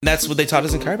That's what they taught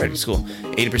us in chiropractic school.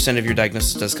 80% of your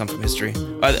diagnosis does come from history.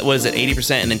 What is it?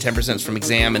 80% and then 10% is from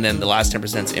exam, and then the last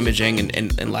 10% is imaging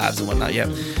and labs and whatnot. Yeah.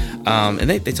 And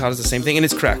they taught us the same thing, and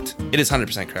it's correct. It is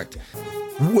 100% correct.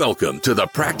 Welcome to the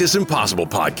Practice Impossible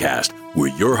podcast, where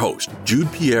your host,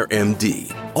 Jude Pierre,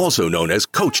 MD, also known as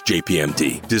Coach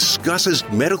JPMD, discusses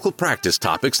medical practice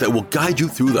topics that will guide you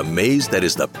through the maze that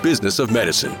is the business of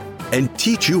medicine and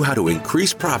teach you how to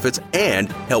increase profits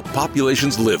and help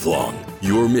populations live long.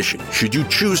 Your mission, should you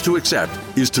choose to accept,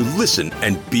 is to listen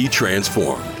and be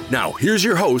transformed. Now, here's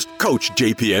your host, Coach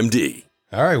JPMD.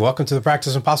 All right, welcome to the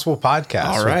Practice Impossible podcast.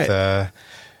 All right. With,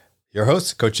 your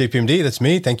host, Coach JPMD. That's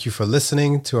me. Thank you for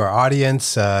listening to our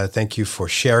audience. Thank you for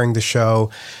sharing the show.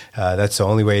 That's the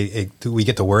only way we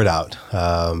get the word out.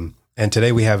 And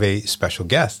today we have a special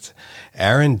guest,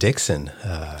 Aaron Dixon,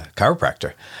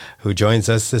 chiropractor, who joins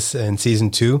us in season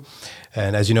 2.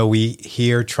 And as you know, we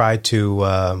here try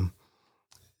to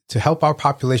help our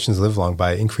populations live long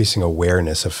by increasing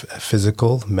awareness of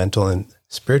physical, mental, and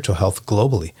spiritual health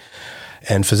globally.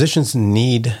 And physicians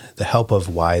need the help of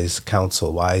wise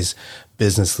counsel, wise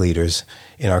business leaders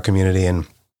in our community. And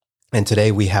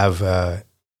today we have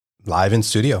live in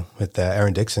studio with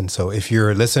Aaron Dixon. So if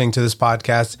you're listening to this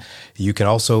podcast, you can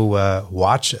also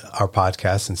watch our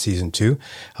podcast in season 2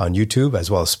 on YouTube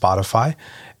as well as Spotify.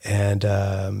 And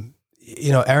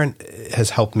Aaron has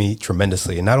helped me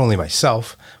tremendously, and not only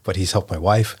myself, but he's helped my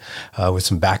wife with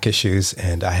some back issues,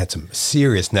 and I had some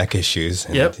serious neck issues.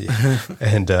 And, Yep.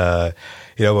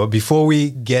 But before we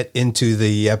get into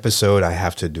the episode, I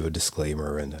have to do a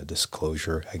disclaimer and a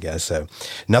disclosure, I guess.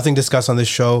 Nothing discussed on this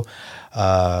show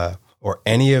or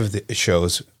any of the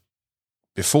shows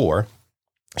before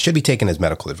should be taken as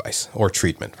medical advice or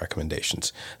treatment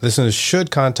recommendations. Listeners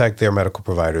should contact their medical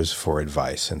providers for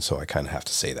advice. And so I kind of have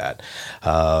to say that.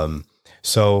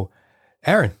 So,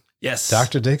 Aaron. Yes.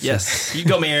 Dr. Dixon. Yes. You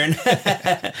go, Aaron.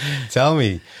 Tell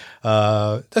me.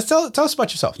 Tell us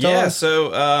about yourself. Where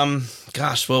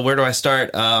do I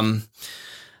start?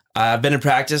 I've been in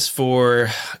practice for,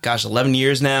 11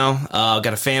 years now.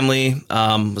 Got a family,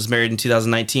 was married in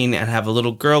 2019 and have a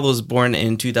little girl that was born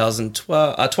in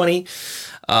 2020.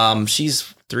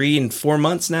 She's 3 and 4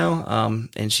 months now.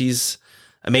 And she's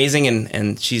amazing.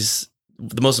 And she's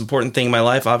the most important thing in my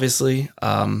life, obviously.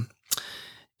 I don't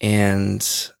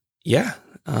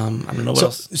know what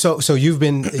else. So you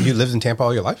lived in Tampa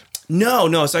all your life?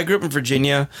 No. So I grew up in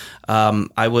Virginia.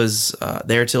 I was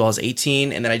there till I was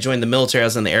 18, and then I joined the military. I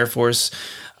was in the Air Force.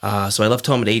 So I left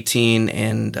home at 18,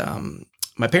 and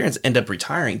my parents ended up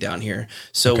retiring down here.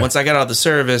 So Once I got out of the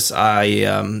service,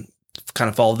 I kind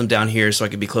of followed them down here so I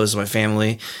could be close to my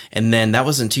family. And then that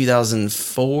was in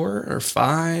 2004 or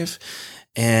 5.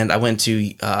 And I went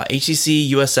to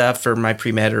HCC USF for my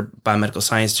pre-med or biomedical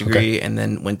science degree, and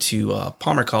then went to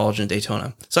Palmer College in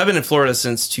Daytona. So I've been in Florida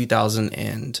since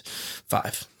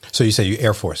 2005. So you say you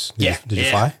Air Force? Did you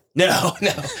fly? No.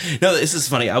 This is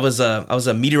funny. I was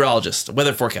a meteorologist, a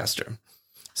weather forecaster.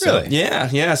 So, really?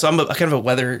 Yeah. So I'm kind of a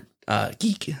weather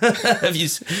geek,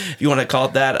 if you want to call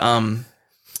it that.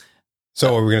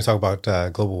 So are we going to talk about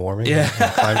global warming? Yeah.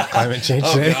 Climate change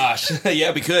today? Oh, gosh.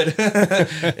 Yeah, we could.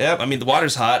 Yeah, I mean, the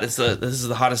water's hot. This is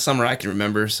the hottest summer I can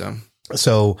remember. So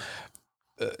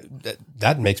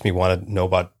that makes me want to know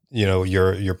about,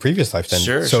 your previous life then.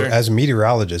 Sure. As a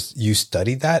meteorologist, you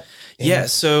studied that? Yeah.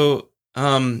 So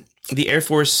the Air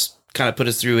Force kind of put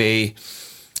us through a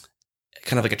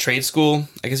kind of like a trade school,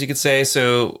 I guess you could say.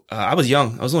 So I was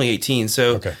young. I was only 18.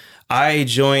 So I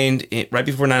joined right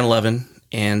before 9/11.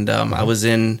 And I was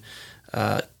in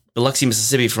Biloxi,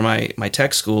 Mississippi for my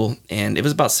tech school, and it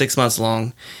was about 6 months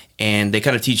long, and they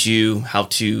kind of teach you how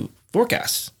to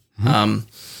forecast. Mm-hmm.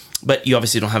 But you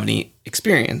obviously don't have any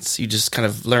experience. You just kind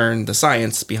of learn the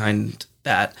science behind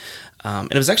that.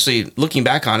 And it was actually, looking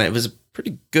back on it, it was a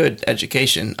pretty good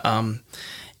education.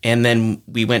 And then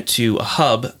we went to a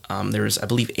hub. There was, I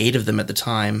believe, 8 of them at the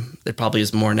time. There probably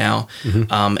is more now.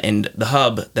 Mm-hmm. And the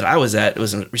hub that I was at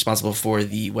was responsible for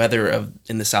the weather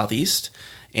in the Southeast,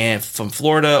 and from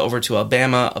Florida over to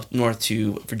Alabama, up north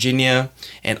to Virginia.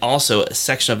 And also a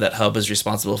section of that hub was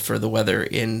responsible for the weather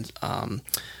in the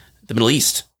Middle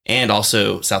East and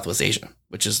also Southwest Asia,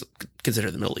 which is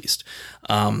considered the Middle East.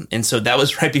 And so that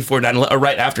was right before 9/11, or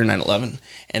right after 9/11,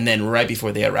 and then right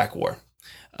before the Iraq War.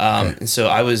 And so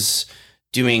I was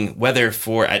doing weather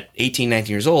at 18,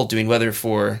 19 years old, doing weather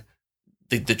for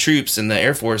the troops and the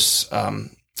Air Force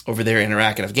over there in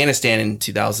Iraq and Afghanistan in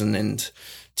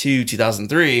 2002,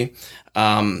 2003,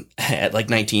 at like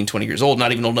 19, 20 years old,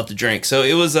 not even old enough to drink. So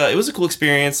it was a cool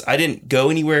experience. I didn't go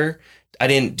anywhere. I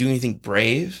didn't do anything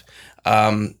brave.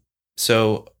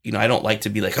 So, I don't like to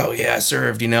be like, oh yeah, I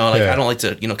served, I don't like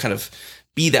to, kind of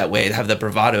be that way, have the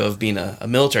bravado of being a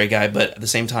military guy. But at the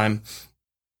same time,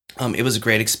 it was a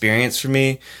great experience for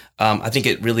me. I think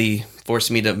it really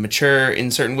forced me to mature in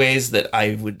certain ways that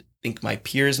I would think my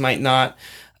peers might not.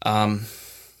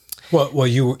 Well,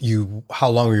 you, how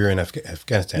long were you in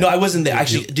Afghanistan? No, I wasn't there.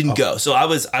 Actually, didn't go. So I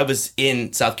was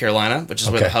in South Carolina, which is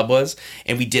where the hub was,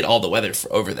 and we did all the weather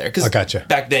over there. Because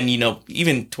back then,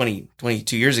 even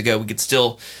 22 years ago, we could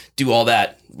still do all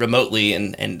that remotely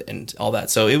and all that.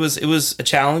 So it was a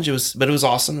challenge. But it was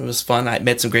awesome. It was fun. I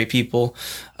met some great people.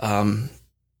 I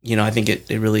think it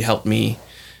really helped me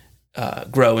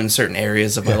grow in certain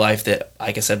areas of my life that,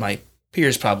 like I said, my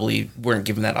peers probably weren't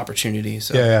given that opportunity.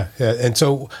 So yeah. And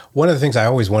so one of the things I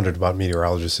always wondered about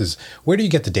meteorologists is, where do you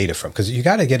get the data from? Because you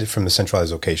got to get it from the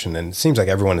centralized location, and it seems like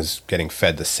everyone is getting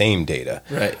fed the same data.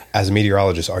 Right. As a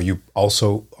meteorologist, are you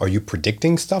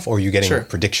predicting stuff, or are you getting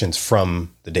predictions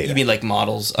from the data? You mean like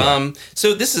models? Yeah.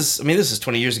 So this is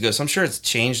 20 years ago, so I'm sure it's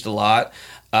changed a lot.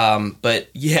 But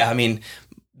yeah,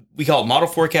 we call it model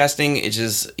forecasting. It's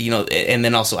just, and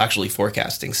then also actually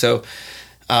forecasting. So,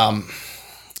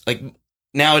 like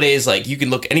nowadays, like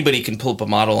anybody can pull up a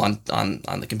model on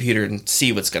the computer and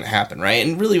see what's going to happen, right?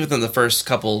 And really within the first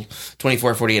couple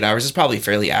 24, 48 hours, it's probably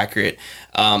fairly accurate.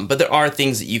 But there are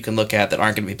things that you can look at that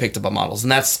aren't going to be picked up on models.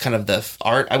 And that's kind of the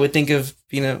art, I would think, of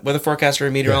being a weather forecaster or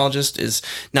a meteorologist, is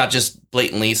not just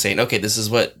blatantly saying, okay, this is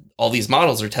what all these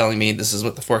models are telling me, this is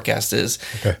what the forecast is.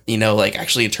 Okay. Like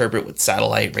actually interpret with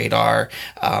satellite radar,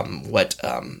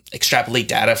 extrapolate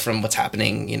data from what's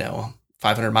happening,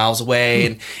 500 miles away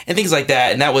and things like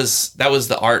that. And that was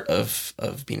the art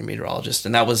of being a meteorologist.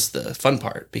 And that was the fun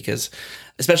part, because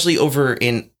especially over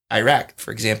in Iraq,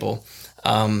 for example,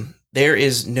 there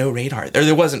is no radar, or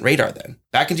there wasn't radar then.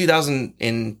 Back in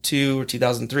 2002 or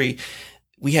 2003,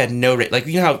 we had no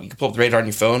like, how you can pull up the radar on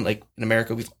your phone, like in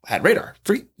America, we've had radar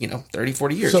free, 30,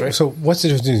 40 years, right? So what's the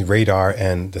difference between radar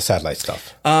and the satellite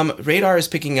stuff? Radar is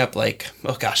picking up now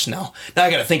I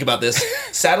got to think about this.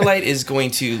 Satellite is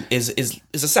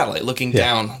a satellite looking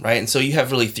down, right? And so you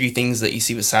have really three things that you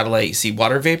see with satellite. You see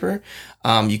water vapor,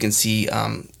 you can see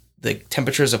the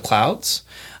temperatures of clouds,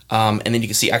 and then you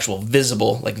can see actual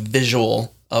visual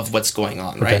of what's going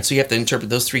on, right? Okay. So you have to interpret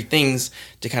those three things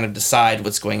to kind of decide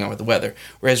what's going on with the weather.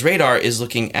 Whereas radar is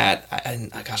looking at, I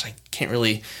can't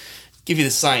really give you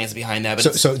the science behind that.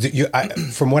 But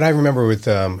from what I remember with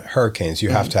hurricanes, you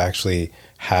have to actually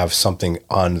have something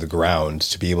on the ground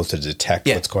to be able to detect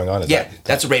what's going on.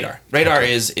 That's radar. Radar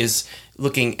is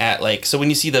looking at, so when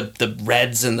you see the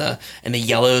reds and the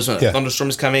yellows when a thunderstorm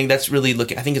is coming, that's really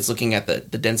I think it's looking at the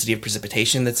density of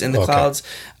precipitation that's in the clouds.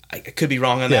 I could be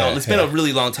wrong on that one. It's been a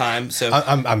really long time. So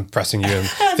I'm pressing you in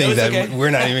things that we're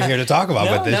not even here to talk about,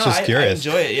 but it's just curious. I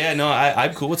enjoy it. Yeah, no,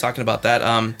 I'm cool with talking about that.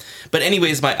 But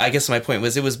anyways, I guess my point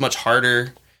was, it was much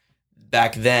harder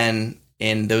back then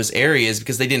in those areas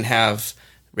because they didn't have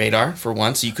radar, for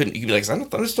one. So you'd be like, is that a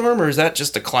thunderstorm or is that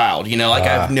just a cloud? I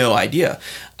have no idea.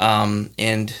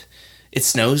 And it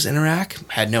snows in Iraq.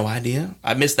 Had no idea.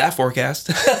 I missed that forecast.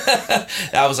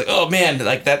 I was like, oh man,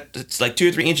 like that. It's like 2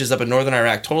 or 3 inches up in northern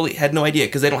Iraq. Totally had no idea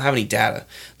because they don't have any data.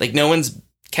 Like no one's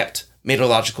kept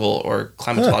meteorological or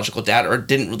climatological data, or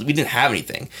we didn't have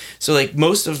anything. So like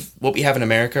most of what we have in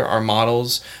America, our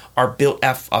models are built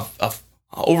of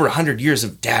over 100 years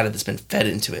of data that's been fed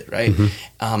into it, right?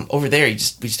 Mm-hmm. Over there, we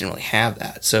just didn't really have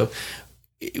that. So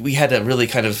we had to really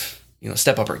kind of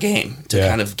step up our game to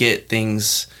kind of get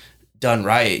things done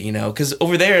right, because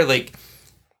over there,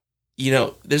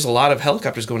 there's a lot of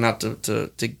helicopters going out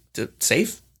to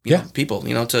save people, to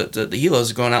the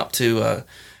helos going out to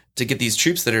get these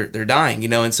troops that are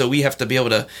dying, and so we have to be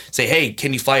able to say, hey,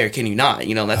 can you fly or can you not?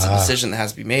 That's a decision that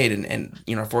has to be made, and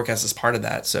our forecast is part of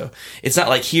that. So it's not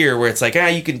like here where it's like,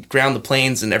 you can ground the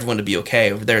planes and everyone to be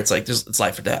okay. Over there, it's like it's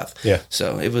life or death. Yeah.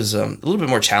 So it was a little bit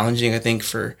more challenging, I think,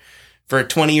 for a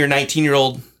 20 or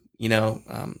 19-year-old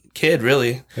kid,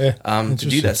 really, to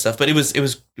do that stuff. But it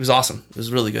was awesome. It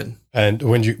was really good. And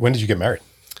when did you get married?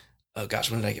 Oh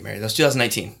gosh, when did I get married? That was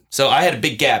 2019. So I had a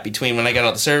big gap between when I got out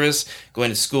of the service, going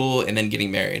to school, and then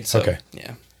getting married. So,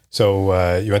 yeah.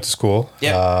 So you went to school.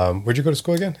 Yeah. Where'd you go to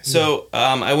school again? So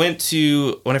I went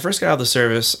to, when I first got out of the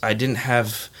service, I didn't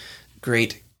have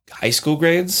great high school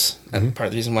grades. That's part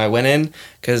of the reason why I went in,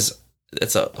 because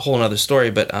it's a whole other story.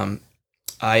 But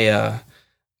I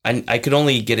could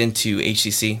only get into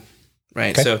HCC,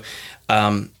 right? Okay. So,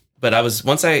 but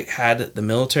once I had the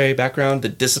military background, the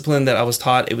discipline that I was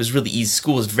taught, it was really easy.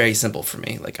 School was very simple for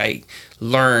me. Like I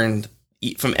learned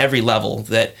from every level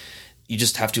that you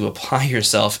just have to apply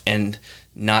yourself and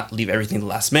not leave everything to the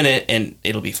last minute and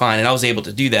it'll be fine. And I was able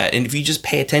to do that. And if you just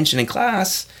pay attention in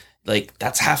class, like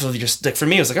that's half of your, like for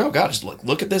me, it was like, oh God, just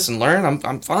look at this and learn.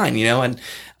 I'm fine, you know? And,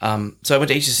 so I went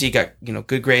to HCC, got, you know,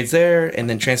 good grades there, and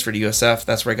then transferred to USF.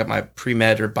 That's where I got my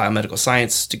pre-med or biomedical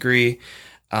science degree.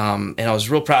 And I was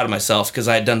real proud of myself because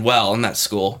I had done well in that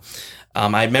school.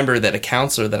 I remember that a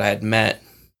counselor that I had met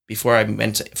before I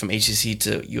went from HCC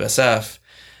to USF,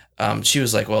 she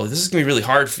was like, well, this is gonna be really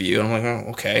hard for you. And I'm like,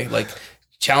 oh, okay, like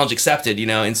challenge accepted, you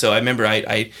know? And so I remember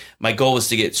my goal was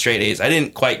to get straight A's. I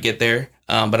didn't quite get there,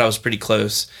 but I was pretty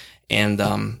close. And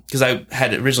because I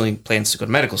had originally plans to go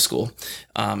to medical school,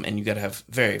 and you got to have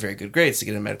very, very good grades to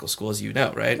get into medical school, as you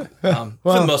know, right? Well,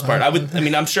 for the most part,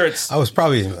 I'm sure it's. I was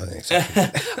probably.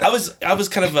 I was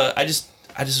kind of I just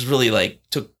really like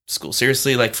took school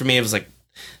seriously. Like for me, it was like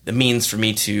the means for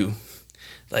me to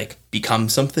like become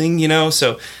something, you know.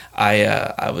 So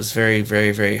I was very,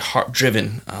 very, very hard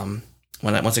driven.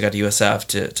 Once I got to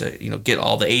USF to you know get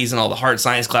all the A's in all the hard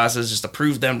science classes just to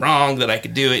prove them wrong that I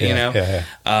could do it, you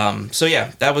know. So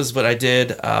yeah, that was what I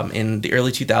did in the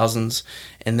early 2000s,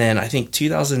 and then I think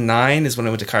 2009 is when I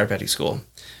went to chiropractic school.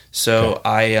 So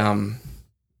I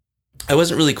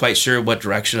wasn't really quite sure what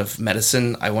direction of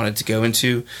medicine I wanted to go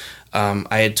into.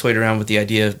 I had toyed around with the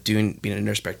idea of being a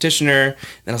nurse practitioner,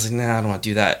 and I was like, nah, I don't want to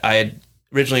do that. I had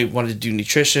originally wanted to do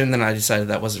nutrition, then I decided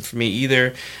that wasn't for me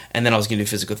either, and then I was going to do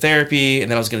physical therapy, and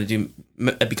then I was going to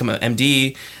become an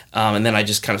MD, and then I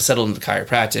just kind of settled into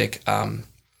chiropractic.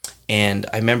 And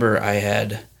I remember I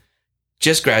had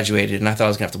just graduated, and I thought I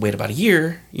was going to have to wait about a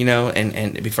year, you know,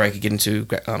 and before I could get into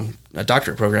a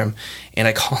doctorate program. And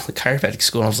I called the chiropractic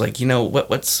school, and I was like, you know,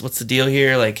 what's the deal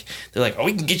here? Like, they're like, oh,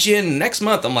 we can get you in next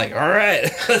month. I'm like, all right,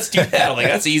 let's do that. I'm like,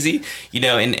 that's easy, you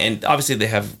know. And obviously they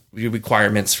have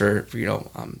requirements for you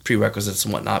know prerequisites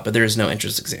and whatnot, but there is no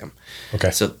entrance exam. Okay,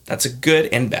 so that's a good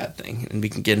and bad thing, and we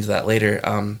can get into that later.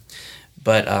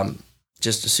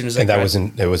 Just as soon as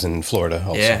it was in Florida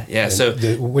also. Yeah. And so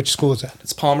which school is that?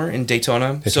 It's Palmer in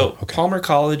Daytona. So okay. Palmer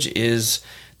College was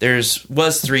 3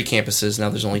 campuses. Now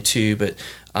there's only 2, but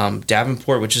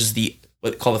Davenport, which is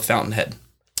what they call the Fountainhead.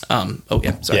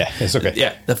 Sorry. Yeah, it's okay.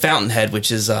 Yeah, the Fountainhead,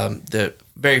 which is the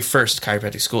very first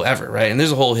chiropractic school ever, right? And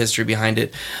there's a whole history behind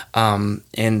it.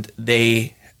 And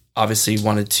they obviously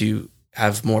wanted to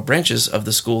have more branches of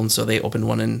the school, and so they opened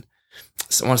one in,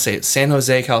 I want to say San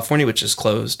Jose, California, which is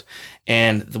closed,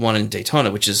 and the one in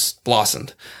Daytona, which is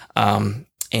blossomed.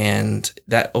 And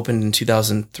that opened in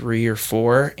 2003 or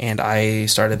 4, and I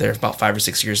started there about 5 or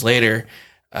 6 years later,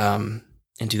 in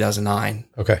 2009.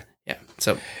 Okay. Yeah.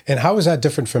 So. And how is that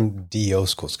different from DO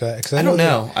schools? 'Cause I don't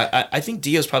know. I think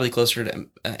DO is probably closer to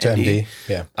MD.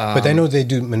 Yeah. But I know they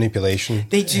do manipulation.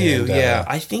 They do. Yeah.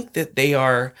 I think that they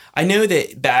are. I know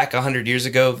that back 100 years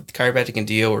ago, chiropractic and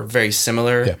DO were very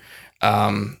similar. Yeah.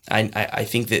 I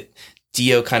think that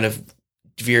DO kind of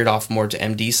veered off more to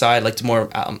MD side, like to more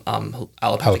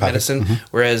allopathic medicine,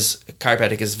 whereas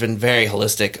chiropractic has been very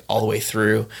holistic all the way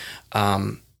through.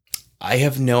 I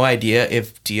have no idea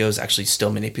if DO is actually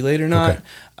still manipulated or not. Okay.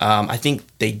 I think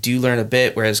they do learn a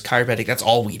bit, whereas chiropractic, that's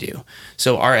all we do.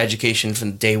 So our education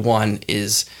from day one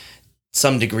is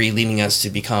some degree leading us to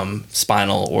become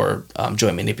spinal or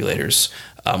joint manipulators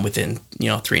within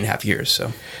 3.5 years.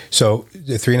 So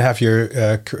the 3.5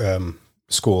 year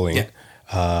schooling. Yeah.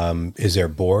 Is there a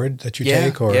board that you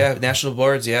take? Or? Yeah, national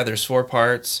boards. Yeah, there's 4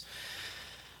 parts.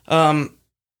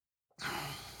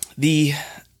 The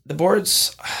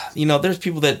boards, there's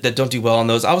people that don't do well on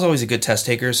those. I was always a good test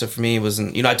taker, so for me, it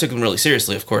wasn't, I took them really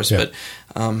seriously, of course, but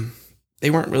they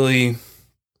weren't really,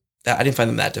 I didn't find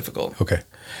them that difficult. Okay.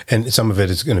 And some of it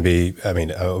is going to be, I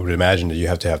would imagine that you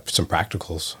have to have some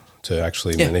practicals to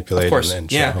actually manipulate. Of course. And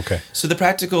yeah. Okay. So the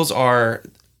practicals are,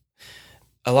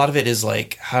 a lot of it is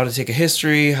like how to take a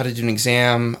history, how to do an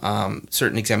exam,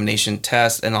 certain examination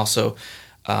tests, and also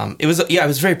it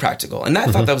was very practical. And I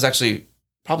thought that was actually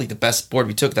probably the best board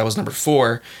we took. That was number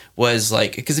 4, was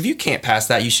like, because if you can't pass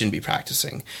that, you shouldn't be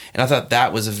practicing. And I thought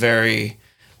that was a very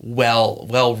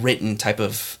well written type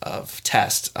of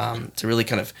test to really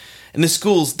kind of, and the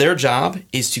schools, their job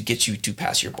is to get you to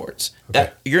pass your boards. Okay.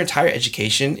 That your entire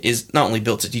education is not only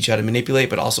built to teach you how to manipulate,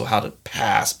 but also how to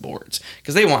pass boards,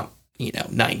 because they want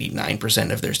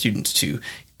 99% of their students to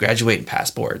graduate and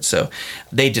pass boards. So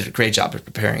they did a great job of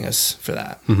preparing us for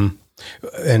that. Mm-hmm.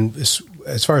 And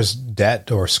as far as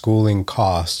debt or schooling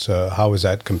costs, how is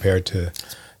that compared to?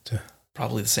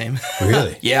 Probably the same.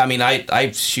 Really? Yeah. I mean,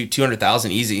 I shoot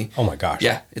 200,000 easy. Oh my gosh.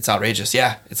 Yeah. It's outrageous.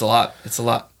 Yeah. It's a lot.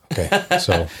 Okay.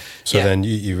 So then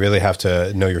you really have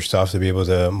to know your stuff to be able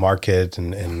to market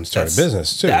and start a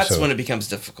business too. That's when it becomes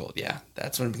difficult. Yeah.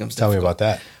 That's when it becomes difficult. Tell me about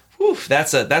that. Whew,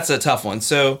 that's a tough one.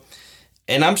 So,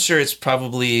 and I'm sure it's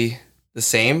probably the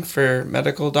same for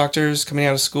medical doctors coming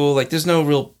out of school. Like, there's no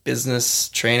real business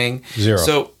training. Zero.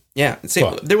 So, yeah,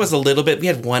 there was a little bit. We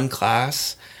had one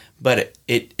class, but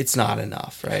it's not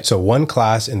enough, right? So one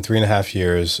class in 3.5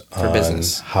 years for on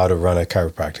business, how to run a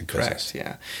chiropractic correct, business.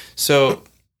 Yeah. So,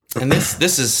 and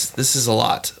this is a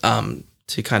lot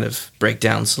to kind of break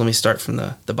down. So let me start from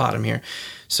the bottom here.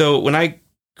 So when I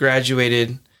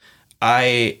graduated,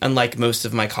 unlike most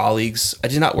of my colleagues, I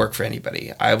did not work for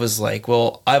anybody. I was like,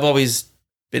 well, I've always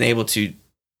been able to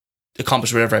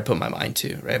accomplish whatever I put my mind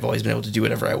to, right? I've always been able to do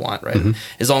whatever I want, right? Mm-hmm.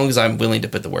 As long as I'm willing to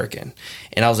put the work in.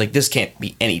 And I was like, this can't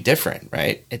be any different,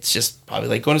 right? It's just probably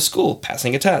like going to school,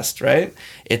 passing a test, right?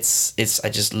 It's I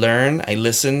just learn, I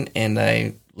listen, and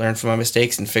I learn from my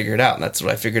mistakes and figure it out. And that's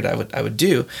what I figured I would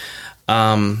do.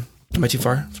 Am I too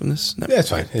far from this? No. Yeah, it's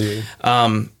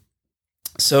fine.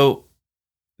 So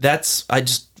I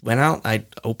just went out, I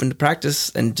opened a practice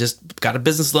and just got a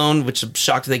business loan, which I'm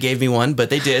shocked they gave me one, but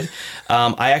they did.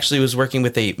 I actually was working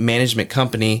with a management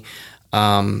company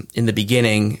in the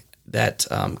beginning that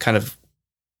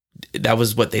that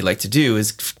was what they like to do,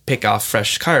 is pick off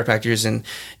fresh chiropractors and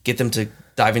get them to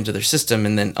dive into their system.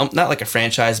 And then not like a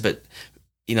franchise, but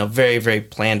very, very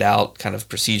planned out kind of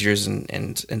procedures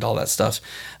and all that stuff.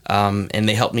 And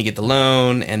they helped me get the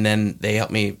loan, and then they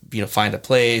helped me, find a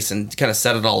place and kind of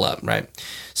set it all up. Right.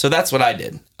 So that's what I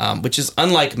did, which is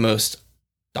unlike most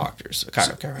doctors.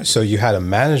 So you had a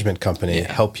management company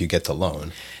help you get the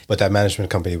loan, but that management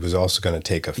company was also going to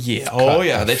take a fee.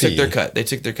 They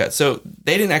took their cut. So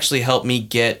they didn't actually help me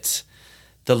get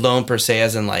the loan per se,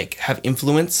 as in like have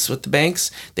influence with the banks.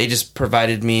 They just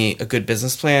provided me a good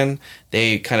business plan.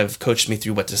 They kind of coached me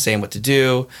through what to say and what to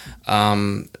do.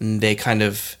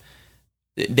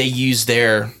 They used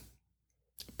their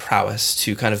prowess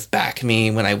to kind of back me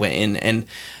when I went in. And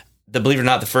believe it or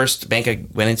not, the first bank I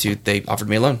went into, they offered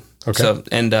me a loan. Okay. So,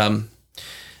 and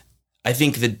I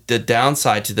think the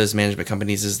downside to those management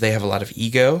companies is they have a lot of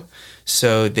ego.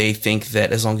 So they think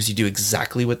that as long as you do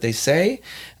exactly what they say,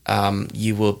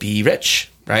 you will be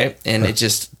rich, right? And it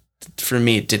just, for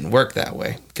me, it didn't work that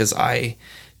way, because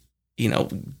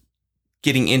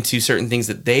getting into certain things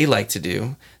that they like to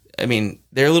do. I mean,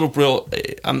 they're a little real.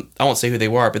 I won't say who they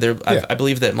were, but I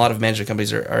believe that a lot of management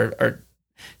companies are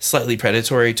slightly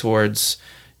predatory towards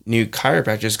new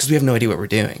chiropractors because we have no idea what we're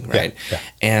doing, right? Yeah.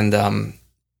 And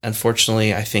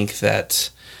unfortunately, I think that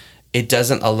it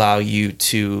doesn't allow you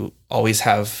to always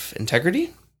have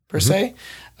integrity per se.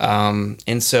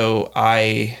 And so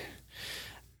I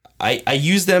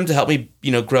used them to help me,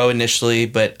 grow initially,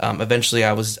 but eventually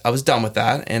I was done with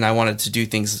that, and I wanted to do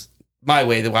things my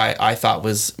way, the way I thought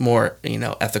was more,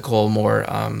 ethical, more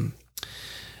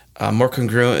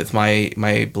congruent with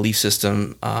my belief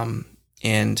system,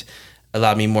 and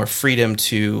allowed me more freedom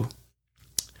to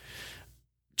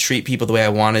treat people the way I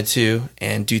wanted to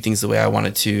and do things the way I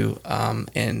wanted to,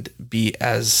 and be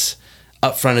as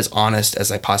upfront, as honest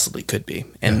as I possibly could be.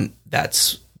 And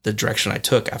that's the direction I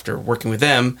took after working with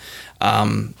them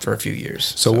for a few years.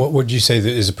 So what would you say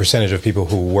is a percentage of people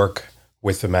who work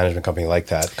with a management company like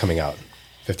that coming out?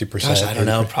 50%? Gosh, I don't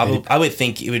know. Probably. I would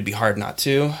think it would be hard not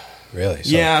to. Really?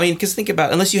 So, yeah, I mean, because think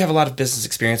about, unless you have a lot of business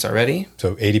experience already.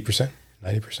 So 80%?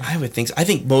 90%? I would think so. I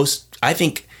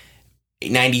think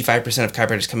 95% of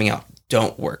chiropractors coming out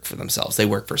don't work for themselves. They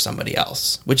work for somebody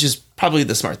else, which is probably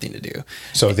the smart thing to do.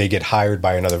 So they get hired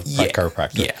by another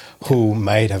chiropractor who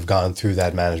might have gone through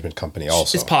that management company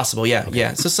also. It's possible, yeah. Okay.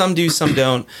 Yeah. So some do, some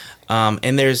don't.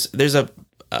 And there's a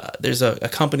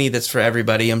company that's for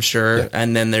everybody, I'm sure. Yeah.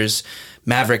 And then there's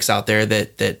mavericks out there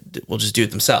that will just do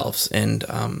it themselves, and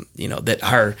that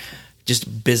are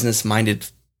just business minded,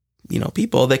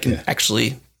 people that can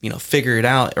actually, figure it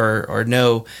out or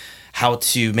know how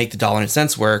to make the dollar and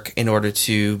cents work in order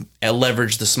to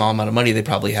leverage the small amount of money they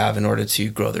probably have in order to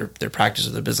grow their practice or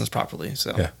their business properly.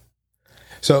 So, yeah.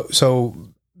 So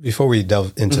before we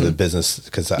delve into the business,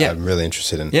 because I'm really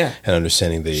interested in and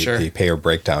understanding the payer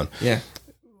breakdown. Yeah.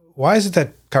 Why is it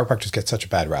that chiropractors get such a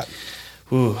bad rap?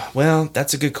 Ooh, well,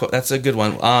 that's a good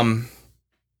one.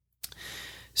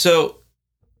 So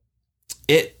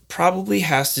it probably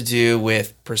has to do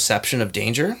with perception of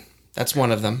danger. That's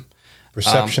one of them.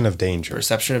 Perception of danger.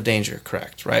 Perception of danger,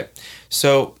 correct, right?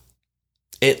 So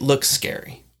it looks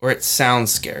scary, or it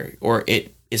sounds scary, or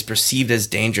it is perceived as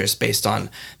dangerous based on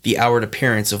the outward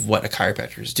appearance of what a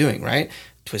chiropractor is doing, right?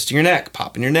 twisting your neck,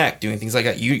 popping your neck, doing things like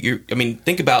that. I mean,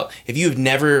 think about if you've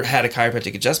never had a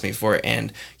chiropractic adjustment before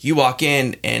and you walk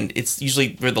in and it's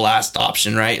usually we're the last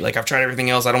option, right? Like I've tried everything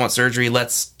else. I don't want surgery.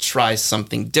 Let's try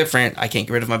something different. I can't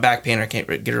get rid of my back pain or I can't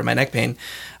get rid of my neck pain.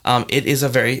 I'm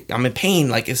in pain.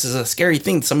 Like this is a scary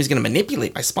thing. Somebody's going to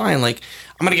manipulate my spine. Like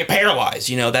I'm going to get paralyzed.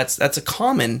 You know, that's a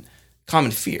common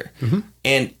fear. Mm-hmm.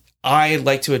 And I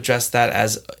like to address that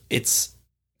as it's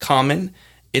common.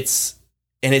 It's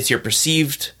your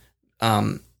perceived,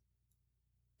 you're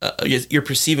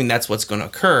perceiving that's what's going to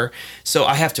occur. So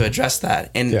I have to address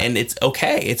that, and it's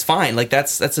okay, it's fine. Like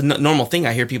that's a normal thing.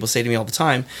 I hear people say to me all the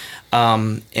time,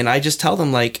 and I just tell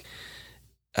them like,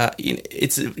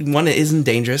 it's one, it isn't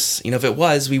dangerous. You know, if it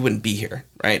was, we wouldn't be here,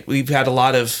 right? We've had a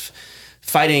lot of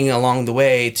fighting along the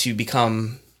way to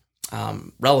become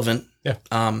relevant. Yeah.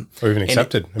 Or even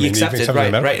accepted. Accepted,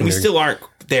 right. And we still aren't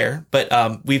there,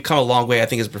 but we've come a long way, I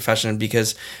think, as a profession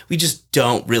because we just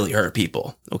don't really hurt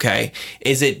people. Okay.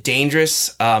 Is it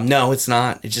dangerous? No, it's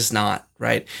not. It's just not.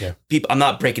 Right. Yeah. I'm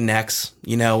not breaking necks.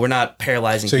 You know, we're not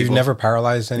paralyzing people. So you've never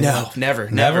paralyzed anyone? No, never.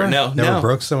 No. Never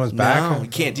broke someone's back? No, you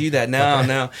can't do that.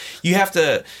 No. You have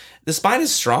to, the spine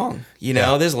is strong. You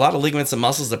know, there's a lot of ligaments and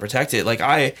muscles that protect it. Like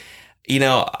I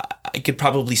could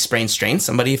probably strain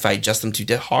somebody if I adjust them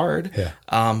too hard. Yeah.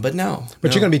 But no.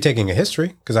 But you're going to be taking a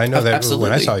history because I know that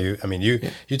when I saw you, I mean,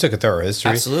 you took a thorough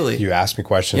history. Absolutely. You asked me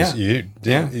questions.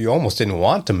 Yeah. You almost didn't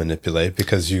want to manipulate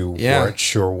because you weren't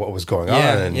sure what was going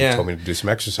on, and you told me to do some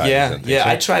exercises. Yeah.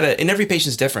 I try to, and every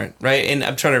patient's different, right? And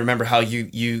I'm trying to remember how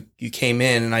you came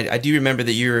in, and I do remember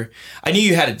that I knew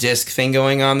you had a disc thing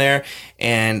going on there,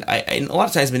 and a lot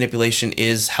of times manipulation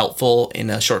is helpful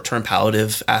in a short-term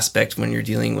palliative aspect when you're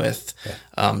dealing with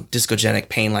discogenic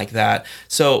pain like that.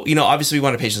 So, you know, obviously we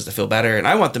want our patients to feel better, and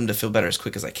I want them to feel better as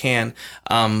quick as I can.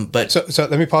 But so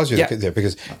let me pause you there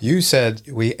because you said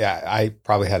I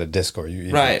probably had a disc, or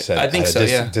you right. said I think so.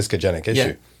 Discogenic issue.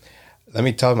 Yeah. Let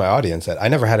me tell my audience that I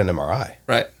never had an MRI.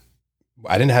 Right.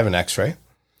 I didn't have an X-ray.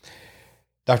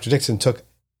 Dr. Dixon took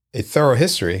a thorough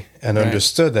history and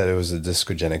understood that it was a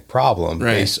discogenic problem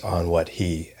based on what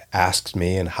he asked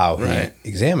me and how he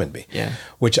examined me,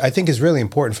 which I think is really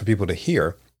important for people to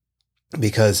hear,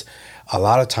 because a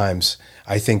lot of times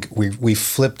I think we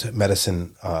flipped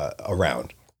medicine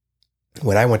around.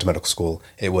 When I went to medical school,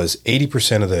 it was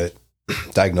 80% of the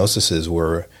diagnoses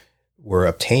were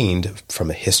obtained from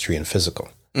a history and physical.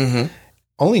 Mm-hmm.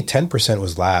 Only 10%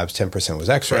 was labs, 10% was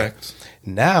X-ray. Correct.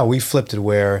 Now we flipped it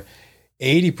where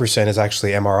 80% is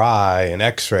actually MRI and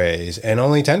X-rays, and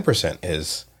only 10%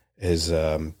 is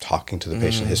talking to the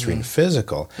patient history and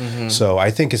physical. Mm-hmm. So I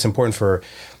think it's important for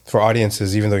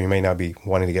audiences, even though you may not be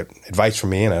wanting to get advice from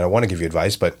me, and I don't want to give you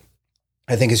advice, but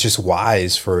I think it's just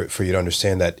wise for you to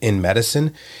understand that in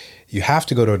medicine, you have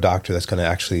to go to a doctor that's going to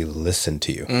actually listen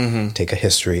to you, take a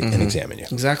history and examine you.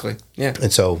 Exactly. Yeah.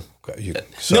 And so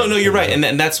you're right.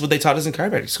 And that's what they taught us in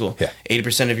chiropractic school. Yeah.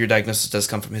 80% of your diagnosis does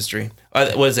come from history.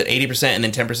 What is it? 80% and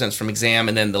then 10% is from exam,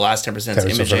 and then the last 10% is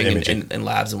imaging and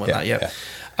labs and whatnot. Yeah.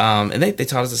 And they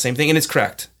taught us the same thing, and it's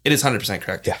correct. It is 100%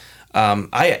 correct. Yeah.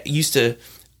 I used to,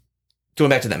 going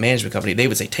back to that management company, they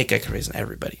would say, take X-rays on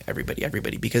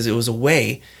everybody, because it was a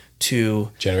way to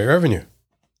generate revenue.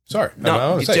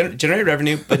 Generate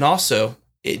revenue, but also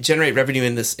it generate revenue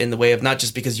in the way of not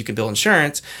just because you can bill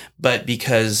insurance, but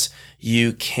because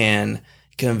you can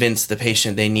convince the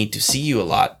patient they need to see you a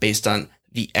lot based on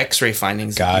the X-ray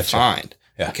findings that you find.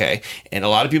 Yeah. Okay. And a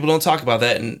lot of people don't talk about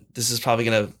that, and this is probably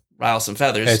going to rile some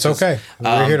feathers. It's okay.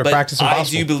 We're here to practice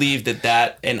impossible. I do believe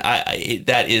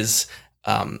that is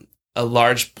a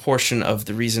large portion of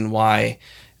the reason why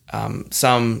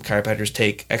some chiropractors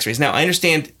take X-rays. Now, I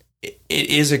understand it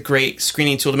is a great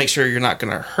screening tool to make sure you're not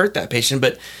going to hurt that patient,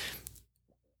 but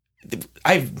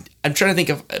I'm trying to think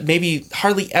of maybe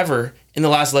hardly ever in the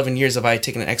last 11 years have I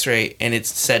taken an X-ray and it's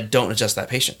said don't adjust that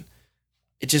patient.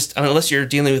 It just, unless you're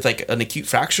dealing with like an acute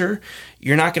fracture,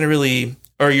 you're not going to really,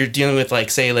 or you're dealing with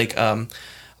like, say like,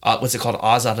 what's it called?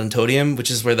 Os odontodium, which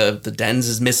is where the dens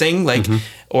is missing. Like,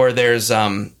 or there's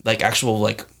like actual,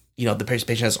 like, you know, the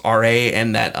patient has RA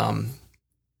and that,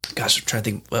 gosh, I'm trying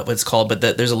to think what it's called, but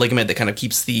there's a ligament that kind of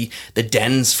keeps the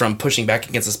dens from pushing back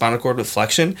against the spinal cord with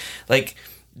flexion. Like,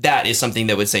 that is something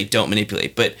that would say don't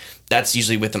manipulate, but that's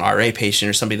usually with an RA patient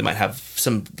or somebody that might have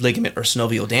some ligament or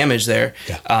synovial damage there.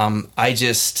 Yeah. I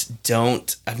just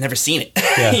don't, I've never seen it.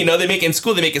 Yeah. You know, they make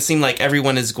it seem like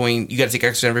everyone is going, you got to take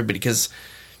X-ray on everybody because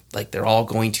like they're all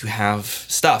going to have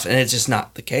stuff, and it's just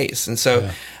not the case. And so,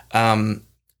 I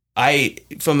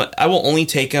will only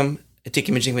take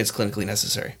imaging when it's clinically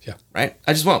necessary. Yeah. Right.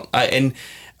 I just won't.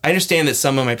 I understand that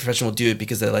some of my profession will do it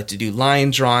because they like to do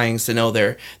line drawings to know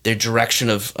their direction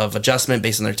of adjustment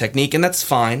based on their technique, and that's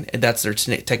fine. And that's their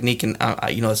technique, and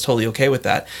it's totally okay with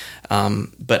that.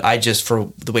 But I just,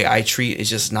 for the way I treat, is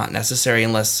just not necessary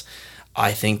unless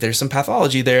I think there's some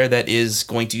pathology there that is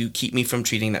going to keep me from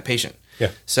treating that patient.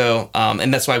 Yeah. So,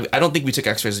 and that's why I don't think we took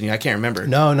x-rays on you. I can't remember.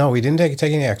 No, we didn't take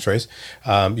any x-rays.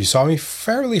 You saw me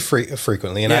fairly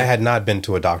frequently, and I had not been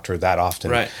to a doctor that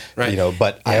often. Right.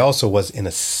 But I also was in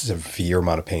a severe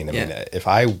amount of pain. I mean, if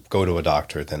I go to a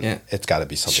doctor, then it's got to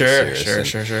be something serious.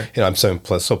 Sure. I'm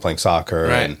still playing soccer,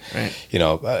 and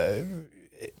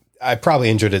I probably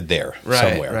injured it there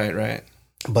somewhere. Right.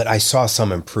 But I saw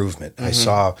some improvement. I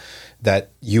saw that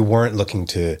you weren't looking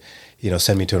to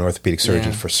send me to an orthopedic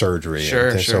surgeon for surgery.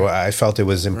 Sure. So I felt it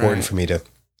was important for me to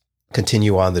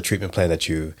continue on the treatment plan that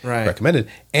you recommended.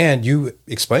 And you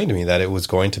explained to me that it was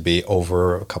going to be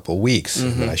over a couple of weeks,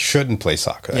 that I shouldn't play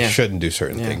soccer. I shouldn't do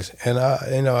certain things. And,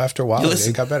 after a while,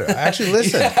 it got better. I actually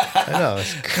listened. I know.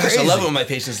 It's crazy. Gosh, I love it when my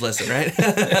patients listen, right?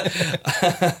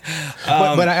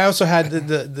 But I also had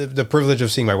the privilege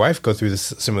of seeing my wife go through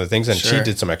similar things, and she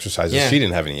did some exercises. She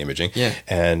didn't have any imaging,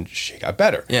 and she got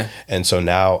better. And so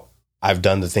now I've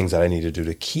done the things that I need to do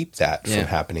to keep that from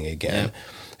happening again.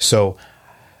 So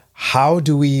how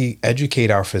do we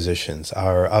educate our physicians,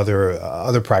 our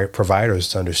other providers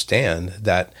to understand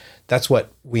that that's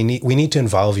what we need? We need to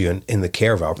involve you in the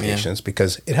care of our patients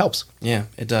because it helps. Yeah,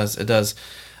 it does. It does.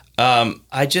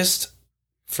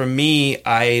 For me,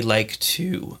 I like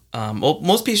to,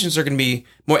 most patients are going to be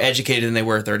more educated than they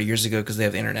were 30 years ago because they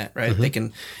have the internet, right? They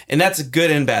can, and that's a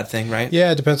good and bad thing, right?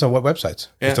 Yeah, it depends on what websites.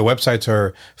 If the websites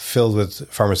are filled with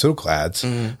pharmaceutical ads,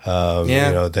 then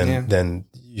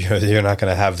you're not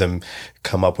going to have them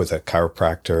come up with a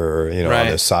chiropractor,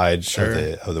 on the side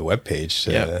of the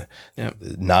webpage,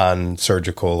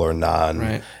 non-surgical or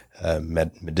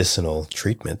medicinal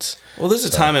treatments. Well, there's a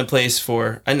time and place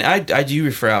for, and I do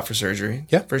refer out for surgery.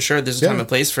 Yeah, for sure. There's a time and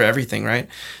place for everything, right?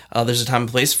 There's a time and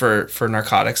place for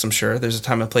narcotics. I'm sure there's a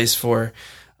time and place for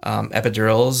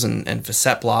epidurals and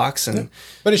facet blocks,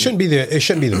 but it shouldn't be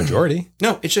the majority.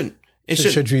 No, it shouldn't. It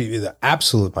should be the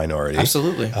absolute minority.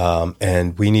 Absolutely.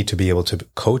 And we need to be able to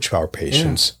coach our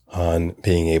patients on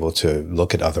being able to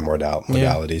look at other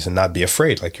modalities and not be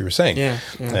afraid, like you were saying.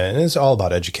 And it's all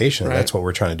about education. And that's what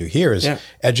we're trying to do here is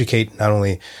educate not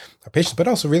only our patients, but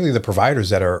also really the providers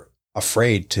that are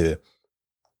afraid to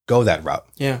go that route.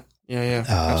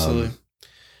 Absolutely.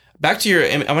 Back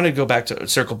to I want to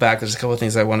circle back. There's a couple of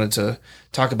things I wanted to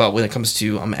talk about when it comes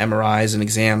to MRIs and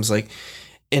exams.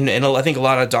 And I think a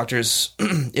lot of doctors,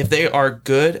 if they are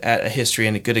good at a history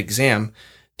and a good exam,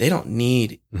 they don't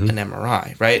need an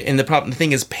MRI, right? And the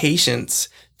thing is, patients,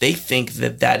 they think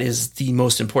that is the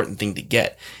most important thing to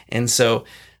get. And so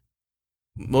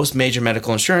most major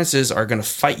medical insurances are going to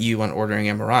fight you on ordering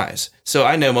MRIs. So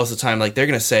I know most of the time, they're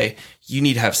going to say, you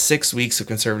need to have 6 weeks of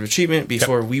conservative treatment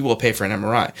before we will pay for an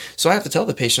MRI. So I have to tell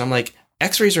the patient, I'm like,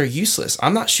 X-rays are useless.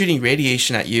 I'm not shooting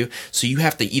radiation at you, so you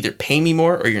have to either pay me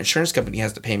more or your insurance company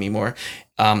has to pay me more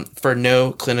for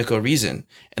no clinical reason.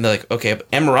 And they're like, okay,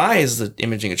 but MRI is the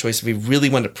imaging of choice if we really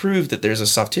want to prove that there's a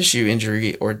soft tissue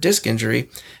injury or disc injury,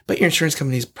 but your insurance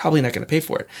company is probably not going to pay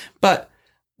for it. But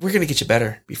we're going to get you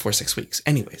better before 6 weeks.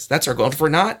 Anyways, that's our goal. And if we're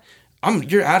not,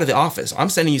 you're out of the office. I'm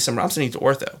sending you to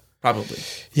ortho, probably.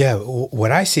 Yeah,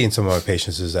 what I see in some of my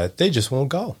patients is that they just won't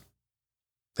go.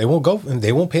 They won't go, and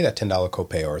they won't pay that $10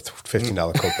 copay or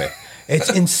 $15 copay. It's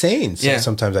insane. So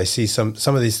sometimes I see some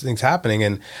of these things happening,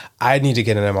 and I need to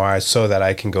get an MRI so that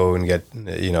I can go and get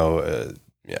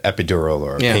epidural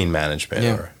or pain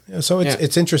management. So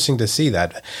it's interesting to see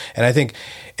that, and I think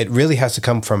it really has to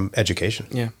come from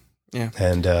education.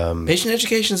 And patient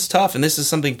education is tough, and this is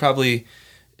something probably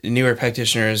newer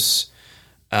practitioners,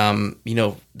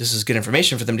 this is good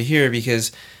information for them to hear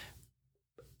because.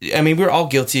 I mean, we're all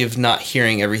guilty of not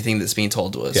hearing everything that's being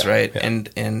told to us, right? Yeah.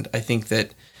 And I think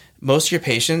that most of your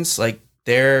patients,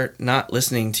 they're not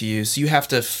listening to you. So you have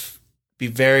to be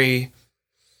very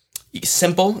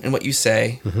simple in what you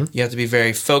say. You have to be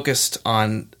very focused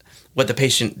on what the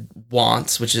patient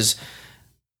wants, which is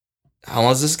how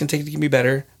long is this going to take to get me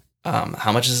better?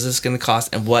 How much is this going to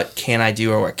cost? And what can I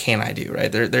do or what can I do,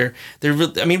 right? They're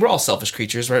really, I mean, we're all selfish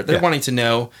creatures, right? They're wanting to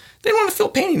know, they don't want to feel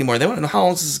pain anymore. They want to know how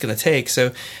long this is going to take.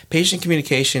 So patient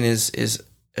communication is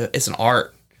it's an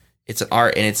art. It's an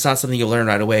art, and it's not something you learn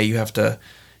right away. You have to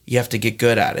get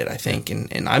good at it, I think.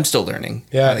 And I'm still learning.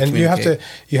 Yeah. And you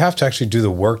have to actually do the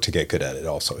work to get good at it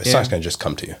also. It's not going to just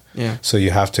come to you. Yeah. So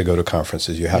you have to go to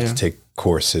conferences. You have to take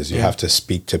courses. You have to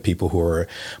speak to people who are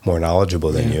more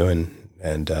knowledgeable than you.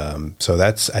 And so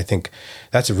I think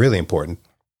that's really important.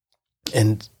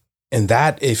 And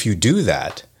that, if you do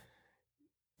that,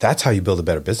 that's how you build a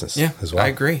better business as well. I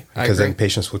agree. Because then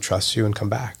patients will trust you and come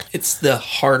back. It's the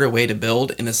harder way to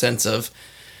build in the sense of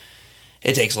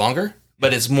it takes longer,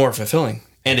 but it's more fulfilling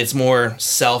and it's more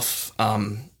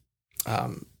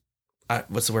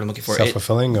what's the word I'm looking for?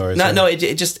 Self-fulfilling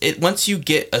once you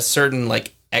get a certain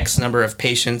like X number of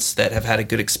patients that have had a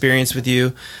good experience with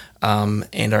you,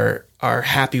 and are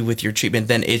happy with your treatment,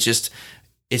 then it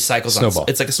cycles snowball. On.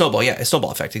 It's like a snowball. Yeah. A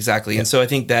snowball effect. Exactly. Yeah. And so I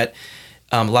think that,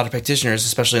 a lot of practitioners,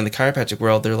 especially in the chiropractic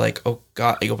world, they're like, oh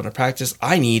God, I open a practice.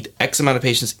 I need X amount of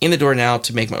patients in the door now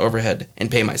to make my overhead and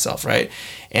pay myself, right?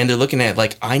 And they're looking at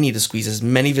like, I need to squeeze as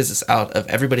many visits out of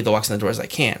everybody that walks in the door as I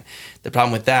can. The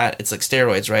problem with that, it's like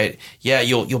steroids, right? Yeah,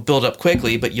 you'll build up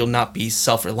quickly, but you'll not be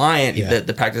self-reliant. Yeah.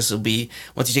 The practice will be,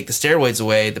 once you take the steroids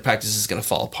away, the practice is going to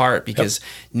fall apart because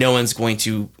no one's going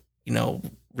to,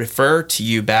 refer to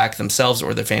you back themselves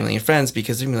or their family and friends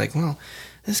because they're going to be like, well,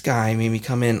 this guy made me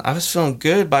come in. I was feeling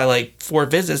good by like 4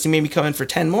 visits. He made me come in for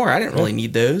 10 more. I didn't really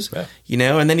need those, and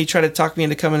then he tried to talk me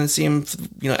into coming and see him,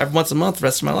 every once a month the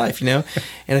rest of my life, And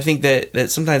I think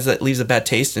that sometimes that leaves a bad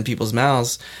taste in people's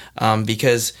mouths,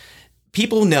 because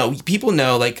people know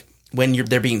like when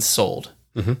they're being sold,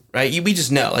 right? We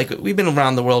just know, like we've been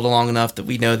around the world long enough that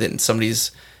we know that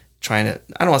somebody's trying to,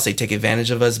 I don't want to say take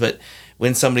advantage of us, but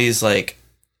when somebody's like,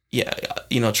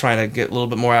 trying to get a little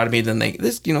bit more out of me than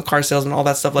car salesman, all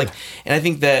that stuff. And I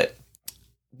think that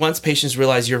once patients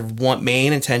realize your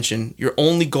main intention, your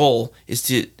only goal is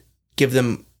to give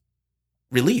them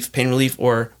relief, pain relief,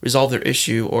 or resolve their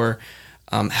issue, or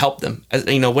help them,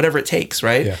 whatever it takes,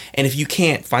 right? Yeah. And if you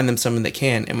can't, find them someone that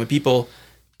can. And when people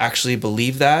actually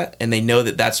believe that and they know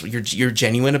that that's what you're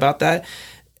genuine about that,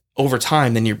 over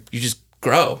time, then you just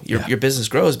grow. Your business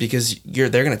grows because they're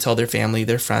going to tell their family,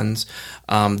 their friends.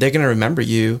 They're going to remember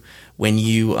you when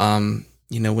you when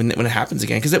it happens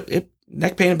again, because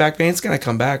neck pain and back pain, it's going to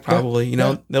come back probably.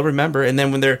 They'll remember, and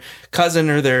then when their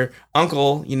cousin or their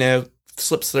uncle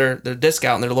slips their disc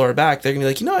out in their lower back, they're going to be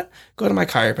like, you know what, go to my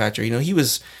chiropractor.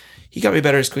 He got me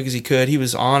better as quick as he could. He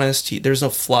was honest. There was no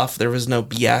fluff. There was no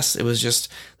BS. It was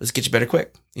just, let's get you better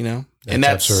quick. And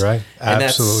that's absolutely right.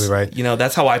 Absolutely right.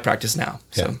 That's how I practice now.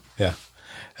 So yeah.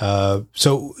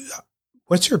 So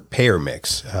what's your payer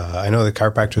mix? I know that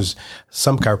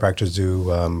some chiropractors do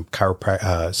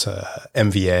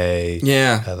MVA,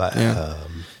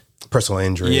 personal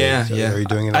injury. Yeah. Are you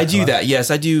doing it? I do that.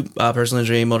 Yes, I do personal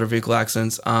injury, motor vehicle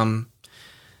accidents.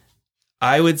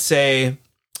 I would say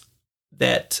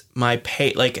that my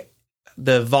pay, like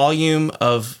the volume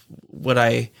of what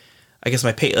I guess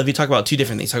my pay, if you talk about two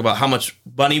different things, talk about how much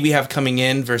money we have coming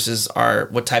in versus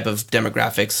what type of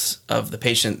demographics of the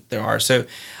patient there are. So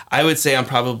I would say I'm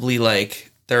probably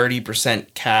like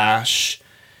 30% cash,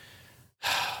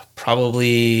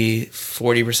 probably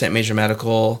 40% major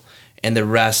medical, and the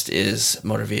rest is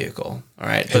motor vehicle. All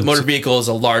right. But motor vehicle is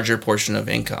a larger portion of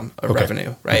income, of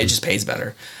revenue, right? Mm-hmm. It just pays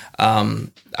better.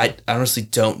 I honestly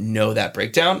don't know that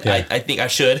breakdown. Yeah. I think I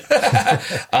should,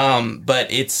 but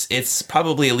it's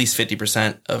probably at least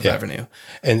 50% of revenue.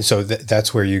 And so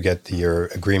that's where you get your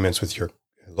agreements with your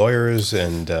lawyers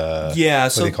and what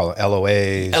do they call it?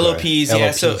 LOAs? LOPs.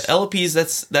 Yeah. So LOPs,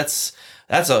 that's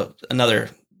another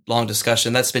long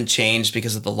discussion. That's been changed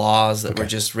because of the laws that were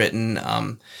just written.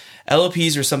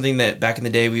 LOPs are something that back in the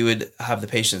day we would have the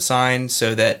patient sign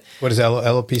so that... What does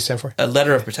LOP stand for? A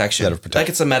letter of protection. Like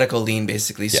it's a medical lien,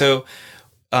 basically. Yeah. So,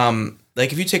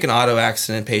 like if you take an auto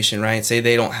accident patient, right, say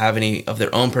they don't have any of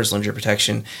their own personal injury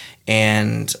protection,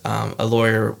 and a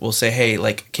lawyer will say, hey,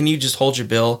 like, can you just hold your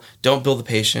bill? Don't bill the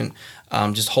patient.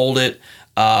 Just hold it.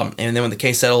 And then when the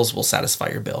case settles, we'll satisfy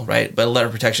your bill, right? But a letter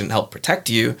of protection help protect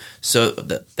you so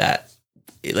that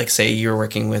like say you're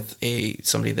working with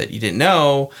somebody that you didn't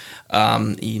know,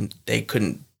 they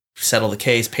couldn't settle the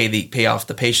case, pay off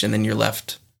the patient, then you're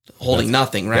left holding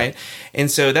nothing, right? Yeah.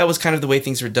 And so that was kind of the way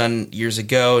things were done years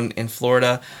ago in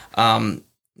Florida.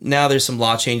 Now there's some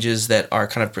law changes that are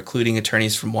kind of precluding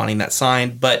attorneys from wanting that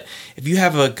signed. But if you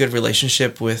have a good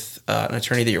relationship with an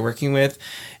attorney that you're working with,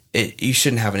 you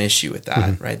shouldn't have an issue with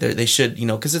that, right? They should,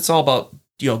 because it's all about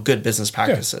good business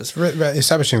practices. Yeah.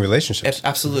 Establishing relationships.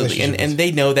 Absolutely. And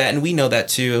they know that, and we know that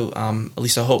too. At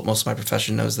least I hope most of my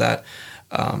profession knows that.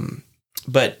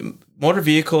 But motor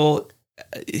vehicle,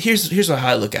 here's how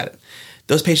I look at it.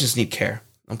 Those patients need care,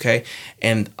 okay?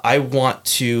 And I want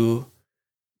to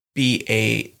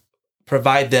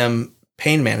provide them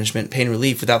pain management, pain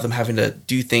relief without them having to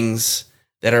do things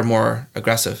that are more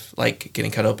aggressive, like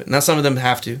getting cut open. Now, some of them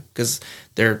have to because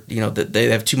they're, they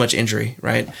have too much injury,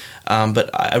 right? But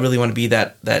I really want to be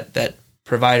that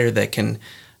provider that can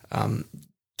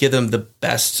give them the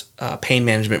best pain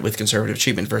management with conservative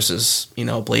treatment versus,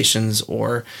 ablations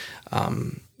or,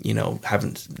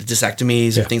 having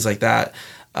disectomies or things like that.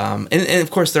 And of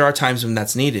course, there are times when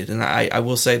that's needed. And I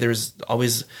will say there's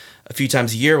always a few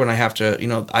times a year when I have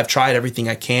to, I've tried everything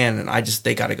I can and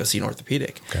they got to go see an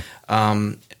orthopedic. Okay.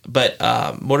 But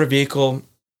motor vehicle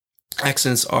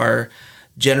accidents are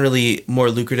generally more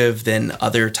lucrative than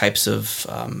other types of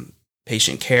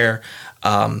patient care.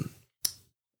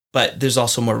 But there's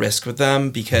also more risk with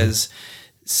them because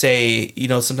say,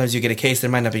 sometimes you get a case, it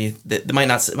might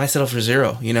settle for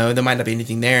zero, there might not be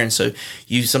anything there. And so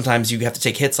sometimes you have to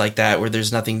take hits like that where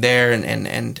there's nothing there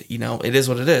and it is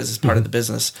what it is. It's part of the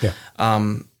business. Yeah.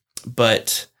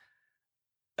 But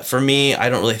for me, I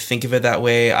don't really think of it that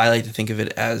way. I like to think of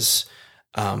it as,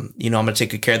 I'm going to take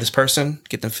good care of this person,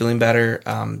 get them feeling better,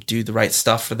 do the right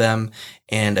stuff for them.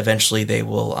 And eventually they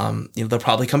will, they'll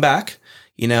probably come back.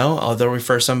 They'll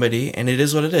refer somebody, and it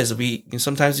is what it is.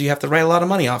 Sometimes you have to write a lot of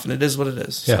money off, and it is what it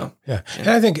is. Yeah, so, yeah. And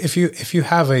I think if you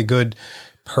have a good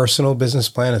personal business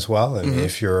plan as well, and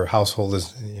if your household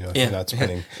is, if you're not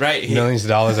spending millions of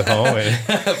dollars at home,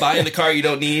 and buying the car you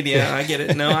don't need. Yeah, I get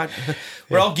it. No,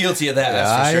 we're all guilty of that.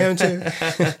 That's for sure. I am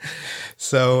too.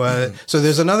 So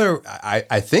there's another,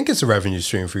 I think it's a revenue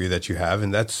stream for you that you have,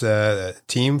 and that's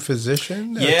team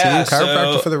physician, team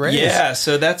chiropractor for the Rays. Yeah.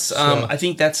 So that's, I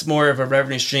think that's more of a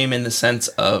revenue stream in the sense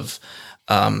of,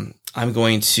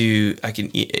 it's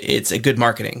a good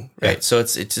marketing, right? Yeah. So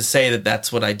it's to say that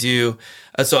that's what I do.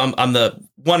 So I'm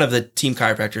one of the team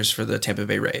chiropractors for the Tampa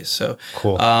Bay Rays. So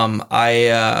cool.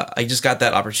 I just got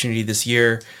that opportunity this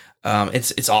year.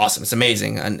 It's awesome. It's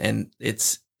amazing. And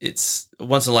it's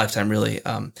once in a lifetime, really.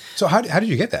 So how did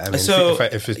you get that? I mean,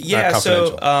 if it's not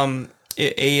confidential.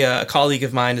 A colleague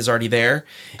of mine is already there,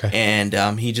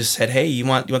 and he just said, "Hey, you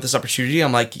want this opportunity?"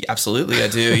 I'm like, "Absolutely, I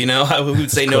do." I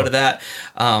would say no to that.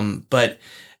 But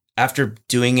after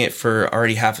doing it for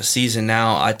already half a season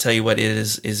now, I tell you what, it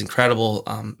is incredible.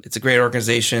 It's a great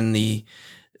organization. The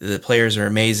players are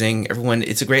amazing. Everyone,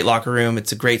 it's a great locker room.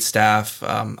 It's a great staff.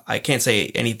 I can't say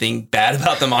anything bad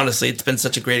about them, honestly. It's been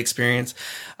such a great experience.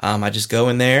 I just go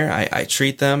in there, I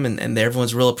treat them, and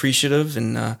everyone's real appreciative.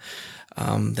 And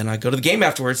then I go to the game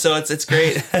afterwards. So it's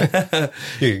great.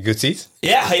 You get good seats?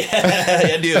 Yeah,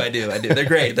 I do. They're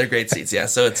great. They're great seats. Yeah.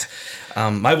 So it's,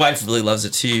 my wife really loves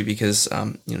it too because,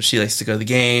 she likes to go to the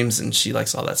games and she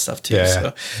likes all that stuff too. Yeah,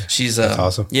 so she's, that's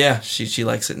awesome. Yeah, she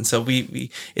likes it. And so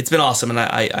it's been awesome. And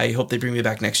I hope they bring me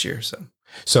back next year.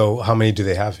 So how many do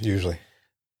they have usually?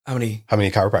 How many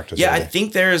chiropractors? Yeah, I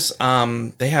think there's,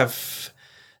 they have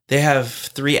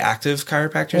 3 active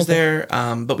chiropractors there.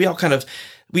 But we all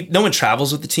no one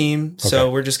travels with the team. So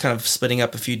we're just kind of splitting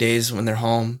up a few days when they're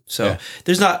home. So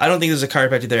I don't think there's a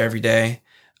chiropractor there every day.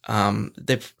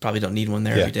 They probably don't need one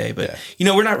there every day, but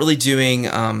we're not really doing,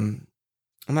 I'm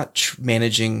not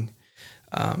managing,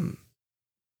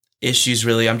 issues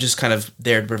really. I'm just kind of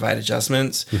there to provide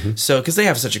adjustments. Mm-hmm. So, cause they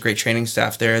have such a great training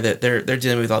staff there that they're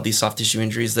dealing with all these soft tissue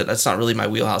injuries that's not really my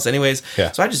wheelhouse anyways.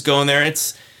 Yeah. So I just go in there and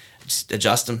just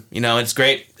adjust them, it's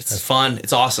great. It's fun.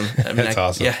 It's awesome. I mean,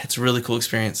 awesome. Yeah, it's a really cool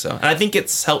experience. So, and I think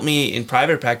it's helped me in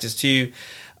private practice too.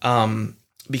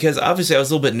 Because obviously I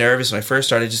was a little bit nervous when I first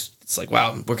started, it's like,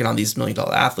 wow, I'm working on these $1 million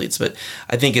athletes. But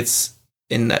I think it's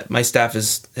in that my staff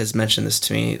has mentioned this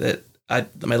to me that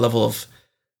my level of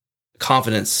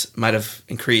confidence might have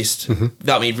increased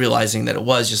without me realizing that it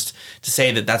was just to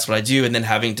say that that's what I do. And then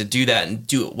having to do that and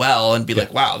do it well and be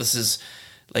like, wow, this is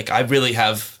like, I really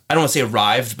have, I don't want to say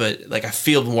arrived, but like I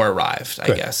feel more arrived,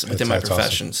 I guess, within my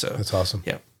profession. Awesome. So that's awesome.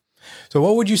 Yeah. So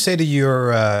what would you say to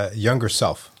your younger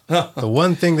self? The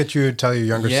one thing that you would tell your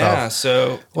younger self. Yeah.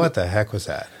 So what the heck was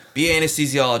that? Be an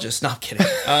anesthesiologist. No, I'm kidding.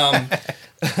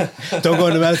 Don't go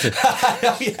into medicine.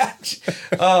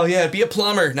 Oh yeah. Be a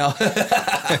plumber. No.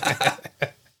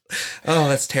 Oh,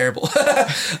 that's terrible.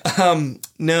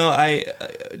 No,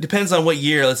 depends on what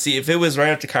year. Let's see. If it was right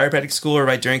after chiropractic school or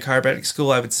right during chiropractic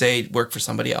school, I would say work for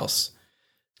somebody else.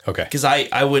 Okay. Because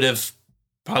I would have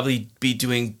probably be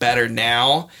doing better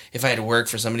now if I had to work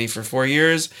for somebody for 4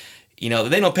 years. They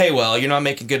don't pay well. You're not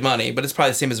making good money, but it's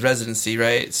probably the same as residency,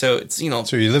 right? So it's,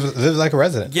 So you live like a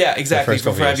resident. Yeah, exactly.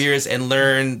 For 5 years and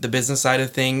learn the business side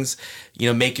of things,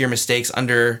 make your mistakes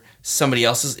under somebody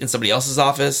else's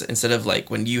office instead of like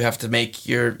when you have to make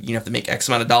X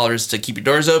amount of dollars to keep your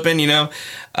doors open,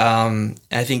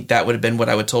 I think that would have been what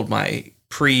I would told my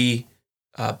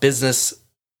pre-business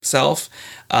self.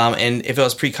 And if it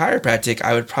was pre-chiropractic,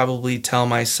 I would probably tell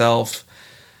myself,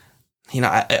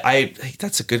 I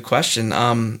that's a good question.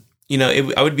 I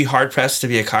would be hard pressed to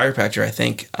be a chiropractor, I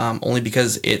think, only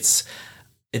because it's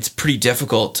it's pretty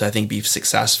difficult to, I think, be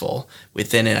successful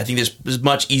within it. I think there's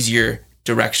much easier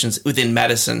directions within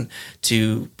medicine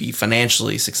to be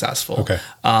financially successful. Okay.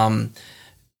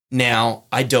 Now,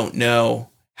 I don't know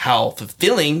how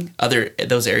fulfilling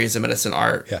those areas of medicine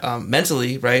are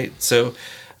mentally, right? So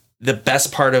the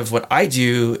best part of what I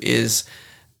do is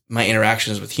my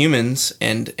interactions with humans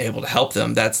and able to help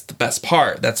them. That's the best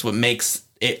part. That's what makes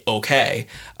it okay.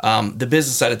 The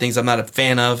business side of things, I'm not a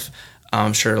fan of.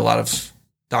 I'm sure a lot of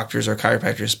doctors or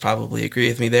chiropractors probably agree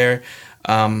with me there.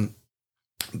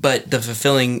 But the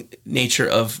fulfilling nature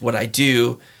of what I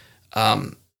do,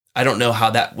 I don't know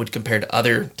how that would compare to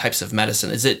other types of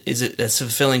medicine. Is it as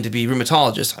fulfilling to be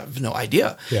rheumatoologist? I have no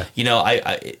idea. Yeah.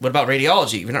 What about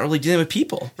radiology? You're not really dealing with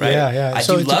people, right? Yeah. I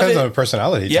so do it love depends it. on the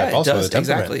personality type, also the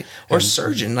temperament. Exactly. Or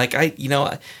surgeon. Like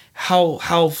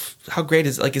how great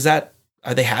is that?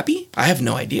 Are they happy? I have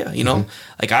no idea.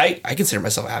 Like I consider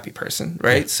myself a happy person,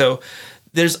 right? Yeah. So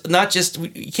there's not just,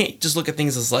 you can't just look at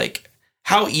things as like,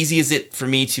 how easy is it for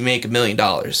me to make $1 million?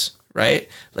 Right?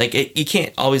 Like you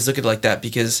can't always look at it like that,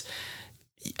 because,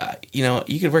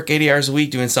 you could work 80 hours a week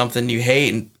doing something you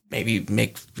hate and maybe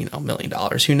make, $1 million,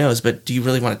 who knows? But do you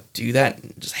really want to do that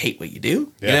and just hate what you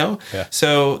do? Yeah.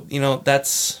 So,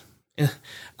 that's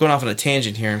going off on a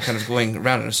tangent here. I'm kind of going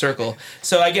around in a circle.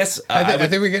 So I guess, I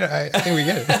think we get it. I think we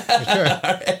get it for sure.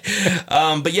 Right.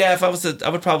 But yeah, if I was I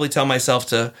would probably tell myself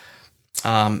to,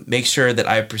 make sure that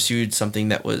I pursued something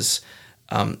that was,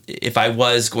 if I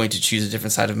was going to choose a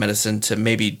different side of medicine, to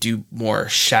maybe do more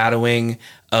shadowing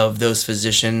of those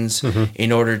physicians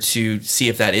in order to see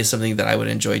if that is something that I would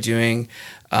enjoy doing.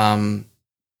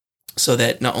 So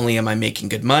that not only am I making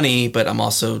good money, but I'm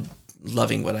also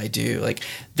loving what I do. Like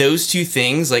those two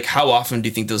things, like how often do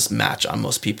you think those match on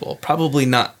most people? Probably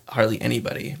not hardly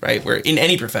anybody, right? Where in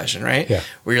any profession, right? Yeah.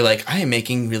 Where you're like, I am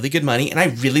making really good money and I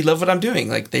really love what I'm doing.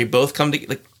 Like they both come to,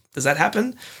 like, does that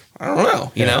happen? I don't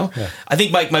know. You know, I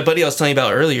think my buddy I was telling you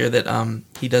about earlier that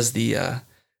he does the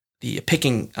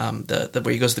picking, the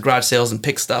where he goes to the garage sales and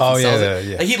picks stuff. Oh, and sells yeah.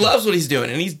 it. Like, he loves what he's doing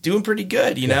and he's doing pretty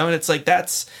good, you know? And it's like,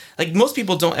 that's like, most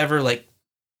people don't ever like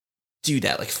do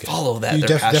that, like follow that. You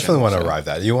definitely want to arrive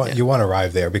that. You want to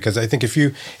arrive there, because I think if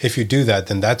you do that,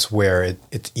 then that's where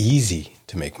it's easy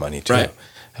to make money too. Right.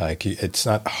 Like it's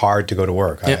not hard to go to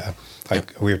work. Yeah.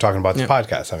 We were talking about the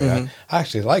podcast. I mean, I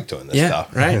actually like doing this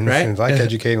stuff. Right. I like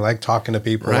educating, like talking to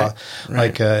people,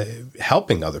 like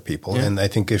helping other people. And I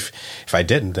think if I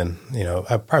didn't, then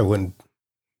I probably wouldn't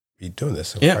be doing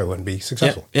this. I probably wouldn't be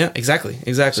successful. Yeah, exactly.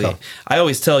 So. I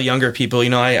always tell younger people,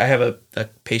 I have a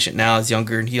patient now that's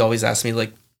younger, and he always asks me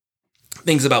like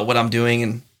things about what I'm doing,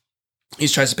 and he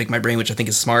tries to pick my brain, which I think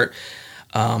is smart.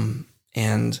 And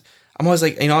I'm always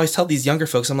like, I always tell these younger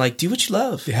folks, I'm like, do what you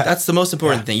love. Yeah. That's the most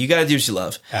important thing. You got to do what you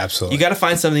love. Absolutely. You got to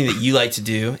find something that you like to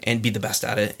do and be the best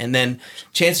at it. And then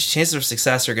chances of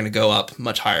success are going to go up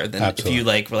much higher than if you were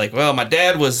like, well, my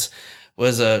dad was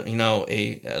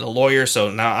a lawyer, so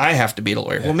now I have to be a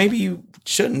lawyer. Yeah. Well, maybe you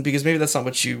shouldn't, because maybe that's not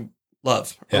what you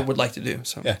love or would like to do.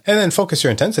 So and then focus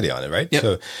your intensity on it, right? Yep.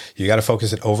 So you got to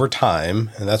focus it over time,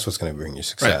 and that's what's going to bring you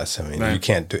success. Right. I mean, you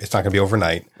can't do it's not going to be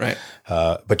overnight, right?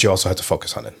 But you also have to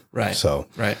focus on it, right? So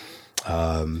right.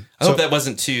 I hope that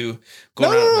wasn't too.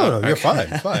 No, you're fine.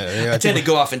 Fine. I tend to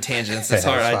go off in tangents. It's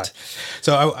hard.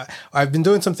 So I've been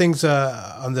doing some things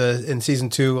in season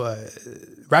 2.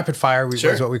 Rapid fire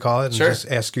is what we call it. And just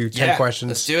ask you 10 questions.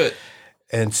 Let's do it.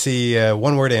 And see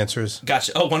one-word answers.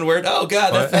 Gotcha. Oh, one word? Oh,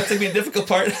 God. That's going to be a difficult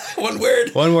part. One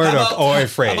word? One word or a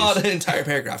phrase. How about an entire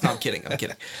paragraph? No, I'm kidding.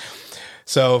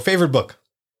 So, favorite book?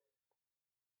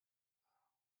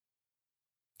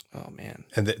 Oh, man.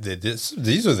 And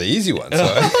these are the easy ones. So.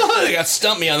 They got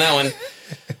stumped me on that one.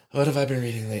 What have I been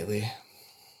reading lately?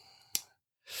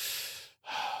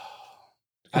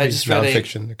 I just read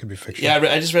fiction. It could be fiction. Yeah,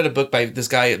 I just read a book by this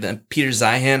guy, Peter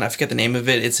Zeihan. I forget the name of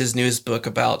it. It's his newest book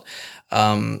about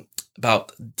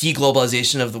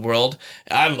deglobalization of the world.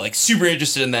 I'm like super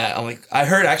interested in that.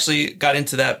 I got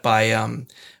into that by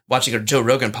watching a Joe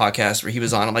Rogan podcast where he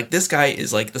was on. I'm like, this guy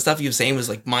is like, the stuff he was saying was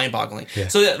like mind boggling. Yeah.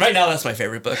 So right now that's my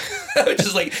favorite book, which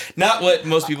is like not what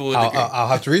most people would agree. I'll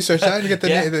have to research that and get the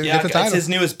title. It's his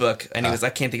newest book. Anyways, I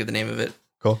can't think of the name of it.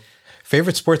 Cool.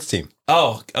 Favorite sports team?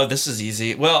 Oh, this is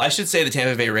easy. Well, I should say the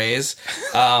Tampa Bay Rays.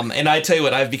 And I tell you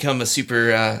what, I've become a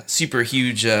super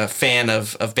huge fan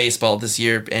of baseball this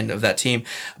year and of that team.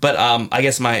 But I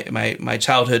guess my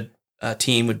childhood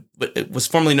team was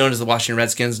formerly known as the Washington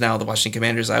Redskins, now the Washington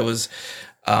Commanders. I was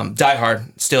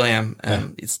diehard, still am.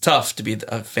 It's tough to be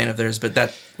a fan of theirs, but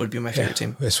that would be my favorite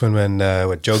team. This one when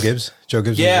Joe Gibbs? Joe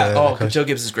Gibbs. Yeah. Joe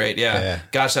Gibbs is great. Yeah.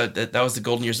 Gosh, that was the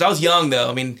golden years. I was young though.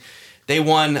 I mean, They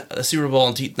won a Super Bowl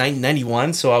in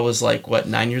 1991, so I was like,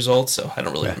 9 years old? So I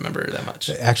don't really remember that much.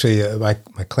 Actually, my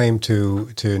claim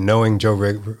to knowing Joe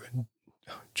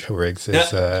Riggs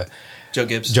is Joe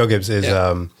Gibbs. Joe Gibbs is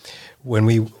when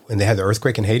they had the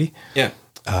earthquake in Haiti. Yeah,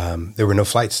 there were no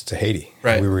flights to Haiti.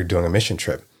 Right. We were doing a mission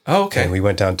trip. Oh, okay. And we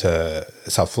went down to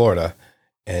South Florida,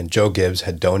 and Joe Gibbs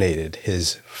had donated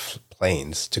his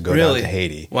planes to go down to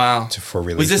Haiti. Wow. For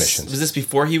relief missions. Was this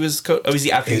before he was coach? Oh, was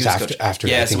he after he was coach? After,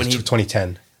 yeah, I think it was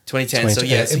 2010. 2010. So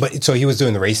yes, so he was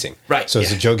doing the racing. Right. So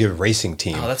it's a Joe Gibbs racing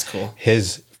team. Oh, that's cool.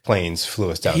 His planes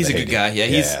flew us down. He's to a Haiti. good guy. Yeah,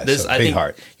 he's I think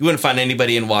heart. You wouldn't find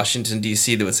anybody in Washington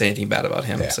D.C. that would say anything bad about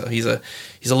him. Yeah. So he's a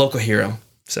local hero.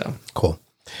 So cool.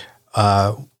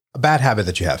 A bad habit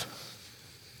that you have.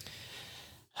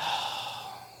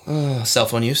 Cell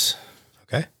phone use.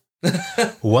 Okay.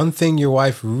 One thing your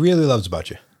wife really loves about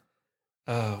you.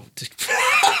 Oh,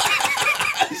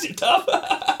 is it tough?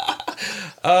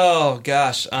 Oh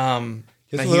gosh. My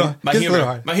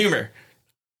humor.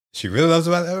 She really loves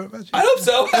about you. I hope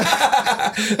so.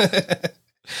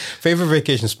 Favorite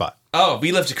vacation spot? Oh,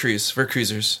 we love to cruise. We're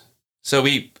cruisers. So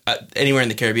we anywhere in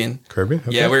the Caribbean. Caribbean?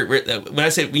 Okay. Yeah, we're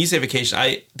when you say vacation,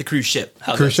 the cruise ship.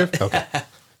 Cruise ship? Okay.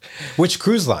 Which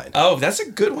cruise line? Oh, that's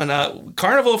a good one.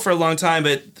 Carnival for a long time,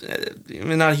 but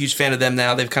I'm not a huge fan of them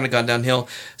now. They've kind of gone downhill.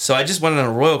 So I just went on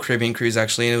a Royal Caribbean cruise,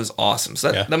 actually, and it was awesome.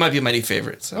 So that might be my new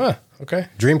favorite. So. Okay.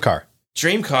 Dream car?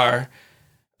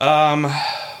 I'm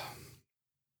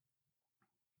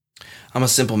a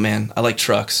simple man. I like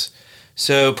trucks.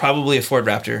 So probably a Ford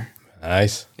Raptor.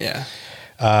 Nice. Yeah.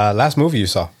 Last movie you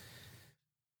saw?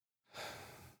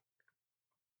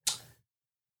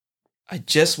 I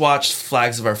just watched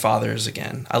Flags of Our Fathers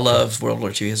again. I love World War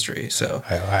II history. So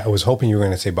I was hoping you were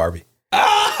going to say Barbie.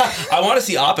 I want to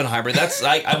see Oppenheimer. That's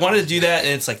I wanted to do that,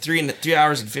 and it's like 3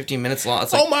 hours and 15 minutes long.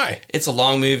 It's like, it's a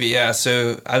long movie, yeah.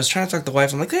 So I was trying to talk to the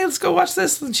wife. I'm like, hey, let's go watch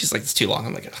this. And she's like, it's too long.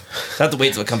 I'm like, I have to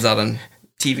wait till it comes out on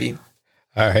TV.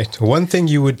 All right. One thing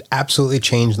you would absolutely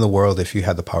change in the world if you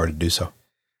had the power to do so.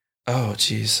 Oh,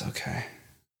 geez. Okay.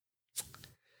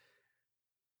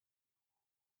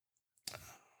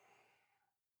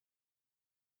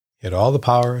 You had all the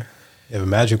power. You have a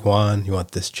magic wand. You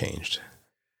want this changed.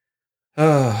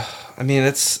 I mean,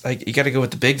 it's like you got to go with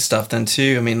the big stuff then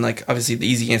too. I mean, like obviously the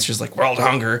easy answer is like world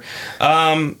hunger.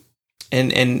 And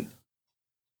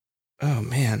oh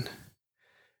man,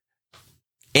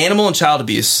 animal and child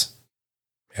abuse.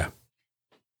 Yeah,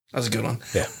 that was a good one.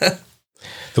 Yeah,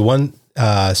 the one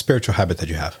spiritual habit that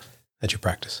you have that you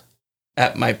practice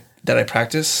that I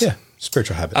practice. Yeah,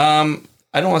 spiritual habit.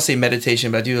 I don't want to say meditation,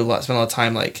 but I do spend a lot of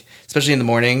time, like, especially in the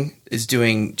morning, is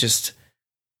doing just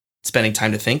spending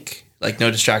time to think, like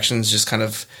no distractions, just kind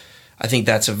of, I think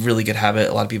that's a really good habit.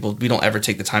 A lot of people, we don't ever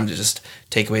take the time to just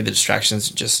take away the distractions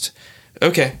and just,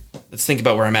 okay, let's think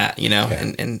about where I'm at, Yeah.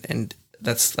 And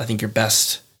that's, I think your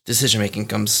best decision-making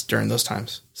comes during those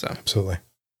times. So absolutely.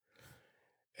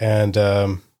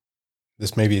 And,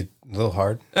 this may be a little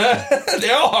hard.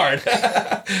 They're all hard.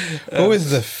 Who is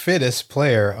the fittest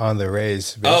player on the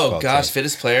Rays baseball team?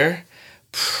 Fittest player?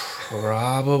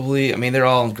 Probably. I mean, they're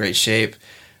all in great shape.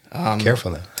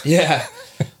 Careful now. Yeah.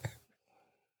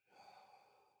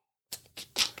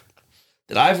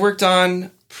 That I've worked on,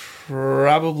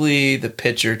 probably the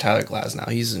pitcher, Tyler Glasnow.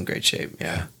 He's in great shape.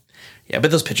 Yeah. Yeah,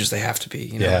 but those pitchers, they have to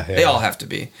be. They all have to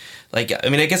be. Like, I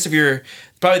mean, I guess if you're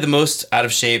probably the most out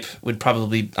of shape would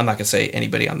probably, I'm not gonna say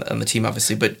anybody on the team,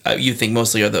 obviously, but you think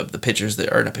mostly are the pitchers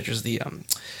that are not pitchers, the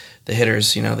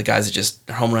hitters, the guys that just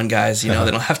are home run guys, they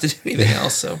don't have to do anything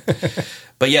else. So,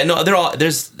 but yeah, no,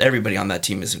 there's everybody on that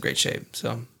team is in great shape.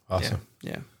 So awesome.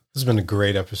 Yeah. This has been a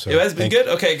great episode. It has been good?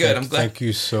 Okay, good. I'm glad. Thank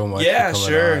you so much. Yeah,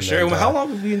 for sure. And, how long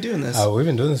have we been doing this? We've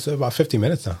been doing this about 50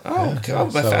 minutes now. Oh,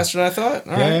 God, faster than I thought.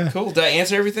 All right, cool. Did I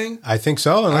answer everything? I think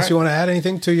so, unless you want to add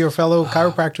anything to your fellow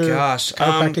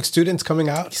chiropractic students coming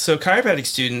out. So chiropractic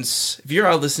students, if you're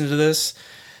out listening to this,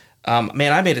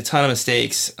 man, I made a ton of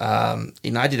mistakes. I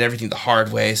did everything the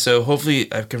hard way. So hopefully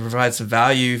I can provide some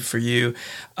value for you.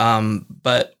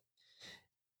 But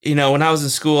when I was in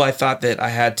school, I thought that I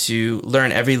had to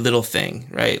learn every little thing,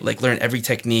 right? Like learn every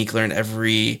technique, learn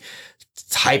every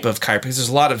type of chiropractic. There's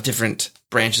a lot of different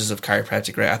branches of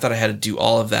chiropractic, right? I thought I had to do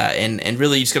all of that. And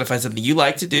really, you just got to find something you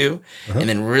like to do and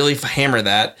then really hammer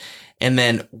that and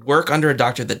then work under a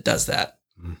doctor that does that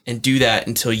and do that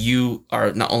until you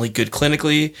are not only good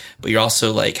clinically, but you're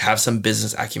also like have some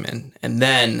business acumen and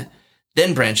then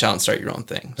branch out and start your own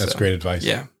thing. That's great advice.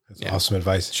 Yeah. That's awesome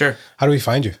advice. Sure. How do we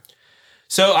find you?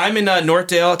 So I'm in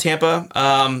Northdale, Tampa.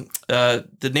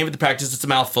 The name of the practice, it's a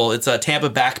mouthful. It's a Tampa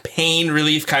Back Pain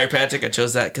Relief Chiropractic. I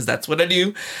chose that because that's what I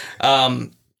do.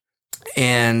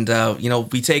 And,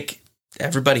 we take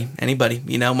anybody,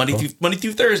 Monday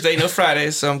through Thursday, no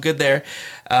Fridays. So I'm good there.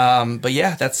 But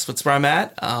yeah, that's where I'm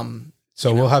at.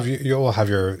 So we'll have you'll have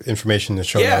your information in the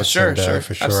show notes. Sure,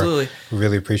 for sure. Absolutely. We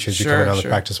really appreciate you coming on the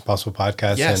Practice Impossible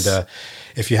podcast. Yes. And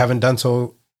if you haven't done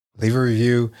so, leave a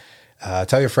review.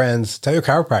 Tell your friends, tell your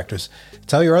chiropractors,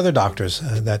 tell your other doctors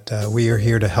that we are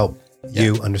here to help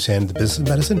you understand the business of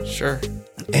medicine. Sure.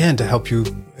 And to help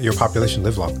your population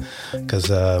live long. Because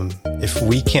if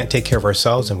we can't take care of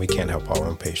ourselves, then we can't help our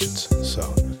own patients. So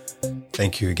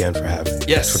thank you again for having me.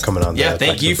 Yes. For coming on. Yeah,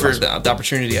 thank you for the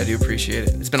opportunity. I do appreciate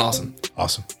it. It's been awesome.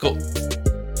 Awesome. Cool.